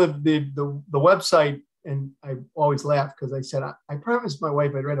 So the website, and I always laugh because I said, I promised my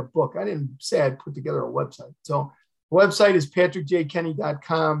wife I'd write a book. I didn't say I'd put together a website. So the website is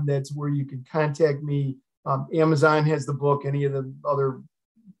patrickjkenny.com. That's where you can contact me. Amazon has the book. Any of the other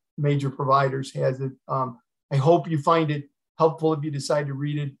major providers has it. I hope you find it helpful if you decide to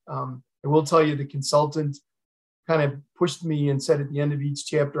read it. I will tell you, the consultant kind of pushed me and said at the end of each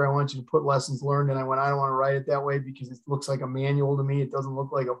chapter, I want you to put lessons learned. And I went, I don't want to write it that way, because it looks like a manual to me. It doesn't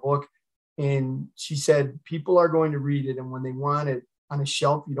look like a book. And she said, people are going to read it, and when they want it on a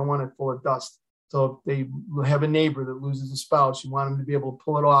shelf, you don't want it full of dust. So if they have a neighbor that loses a spouse, you want them to be able to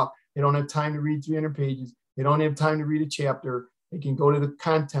pull it off. They don't have time to read 300 pages. They don't have time to read a chapter. They can go to the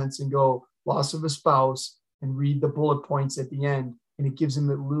contents and go loss of a spouse and read the bullet points at the end. And it gives them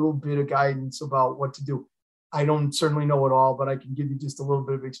a little bit of guidance about what to do. I don't certainly know it all, but I can give you just a little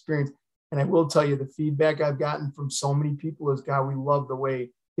bit of experience. And I will tell you, the feedback I've gotten from so many people is, God, we love the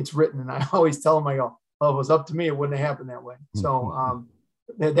way it's written. And I always tell them, I go, well, if it was up to me, it wouldn't have happened that way. So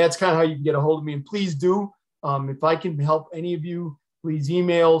that's kind of how you can get a hold of me. And please do, if I can help any of you, please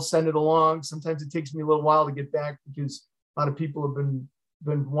email, send it along. Sometimes it takes me a little while to get back because a lot of people have been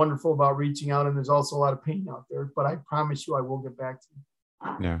wonderful about reaching out, and there's also a lot of pain out there, but I promise you I will get back to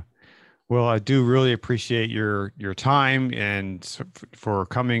you. Yeah. Well, I do really appreciate your time and for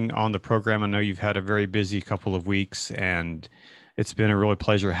coming on the program. I know you've had a very busy couple of weeks, and it's been a really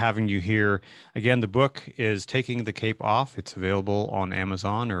pleasure having you here. Again, the book is Taking the Cape Off. It's available on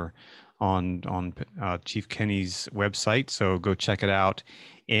Amazon or on Chief Kenny's website. So go check it out.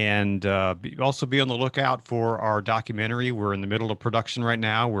 And also be on the lookout for our documentary. We're in the middle of production right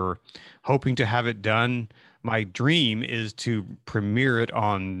now. We're hoping to have it done. My dream is to premiere it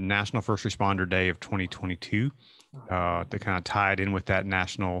on National First Responder Day of 2022 to kind of tie it in with that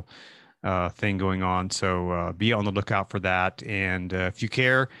national thing going on. So be on the lookout for that. And if you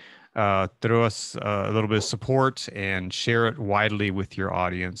care, throw us a little bit of support and share it widely with your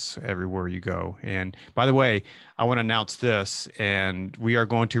audience everywhere you go. And by the way, I want to announce this, and we are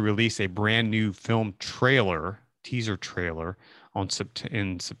going to release a brand new film trailer, teaser trailer,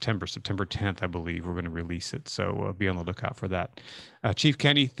 in September 10th, I believe we're going to release it. So be on the lookout for that. Chief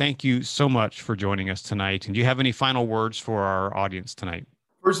Kenny, thank you so much for joining us tonight. And do you have any final words for our audience tonight?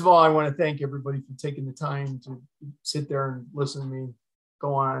 First of all, I want to thank everybody for taking the time to sit there and listen to me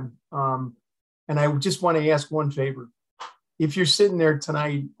go on. And I just want to ask one favor. If you're sitting there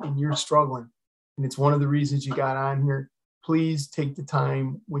tonight and you're struggling, and it's one of the reasons you got on here, please take the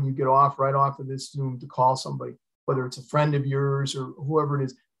time when you get right off of this Zoom to call somebody, whether it's a friend of yours or whoever it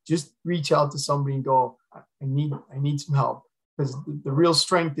is. Just reach out to somebody and go, I need some help. Because the real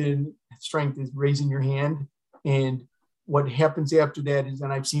strength is raising your hand. And what happens after that is,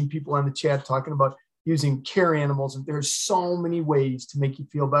 and I've seen people on the chat talking about using care animals, and there's so many ways to make you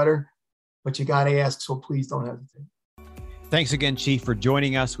feel better, but you got to ask, so please don't hesitate. Thanks again, Chief, for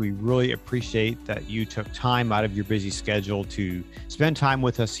joining us. We really appreciate that you took time out of your busy schedule to spend time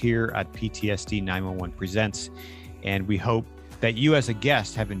with us here at PTSD 911 Presents. And we hope that you as a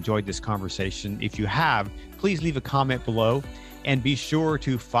guest have enjoyed this conversation. If you have, please leave a comment below and be sure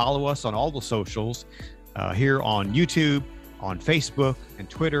to follow us on all the socials here on YouTube, on Facebook and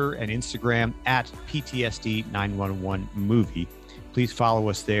Twitter and Instagram at PTSD 911 Movie. Please follow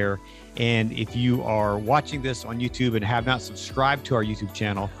us there. And if you are watching this on YouTube and have not subscribed to our YouTube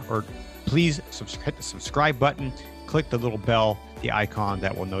channel, or please hit the subscribe button, click the little bell, the icon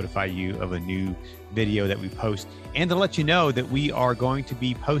that will notify you of a new video that we post, and to let you know that we are going to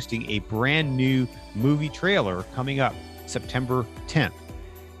be posting a brand new movie trailer coming up September 10th.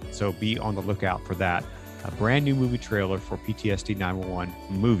 So be on the lookout for that. A brand new movie trailer for PTSD 911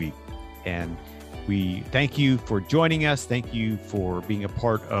 Movie. And we thank you for joining us. Thank you for being a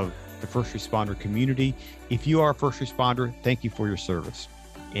part of the first responder community. If you are a first responder, thank you for your service.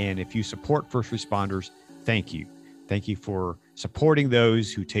 And if you support first responders, thank you. Thank you for supporting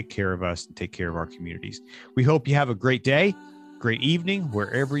those who take care of us and take care of our communities. We hope you have a great day, great evening,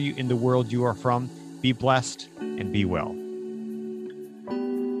 wherever in the world you are from. Be blessed and be well.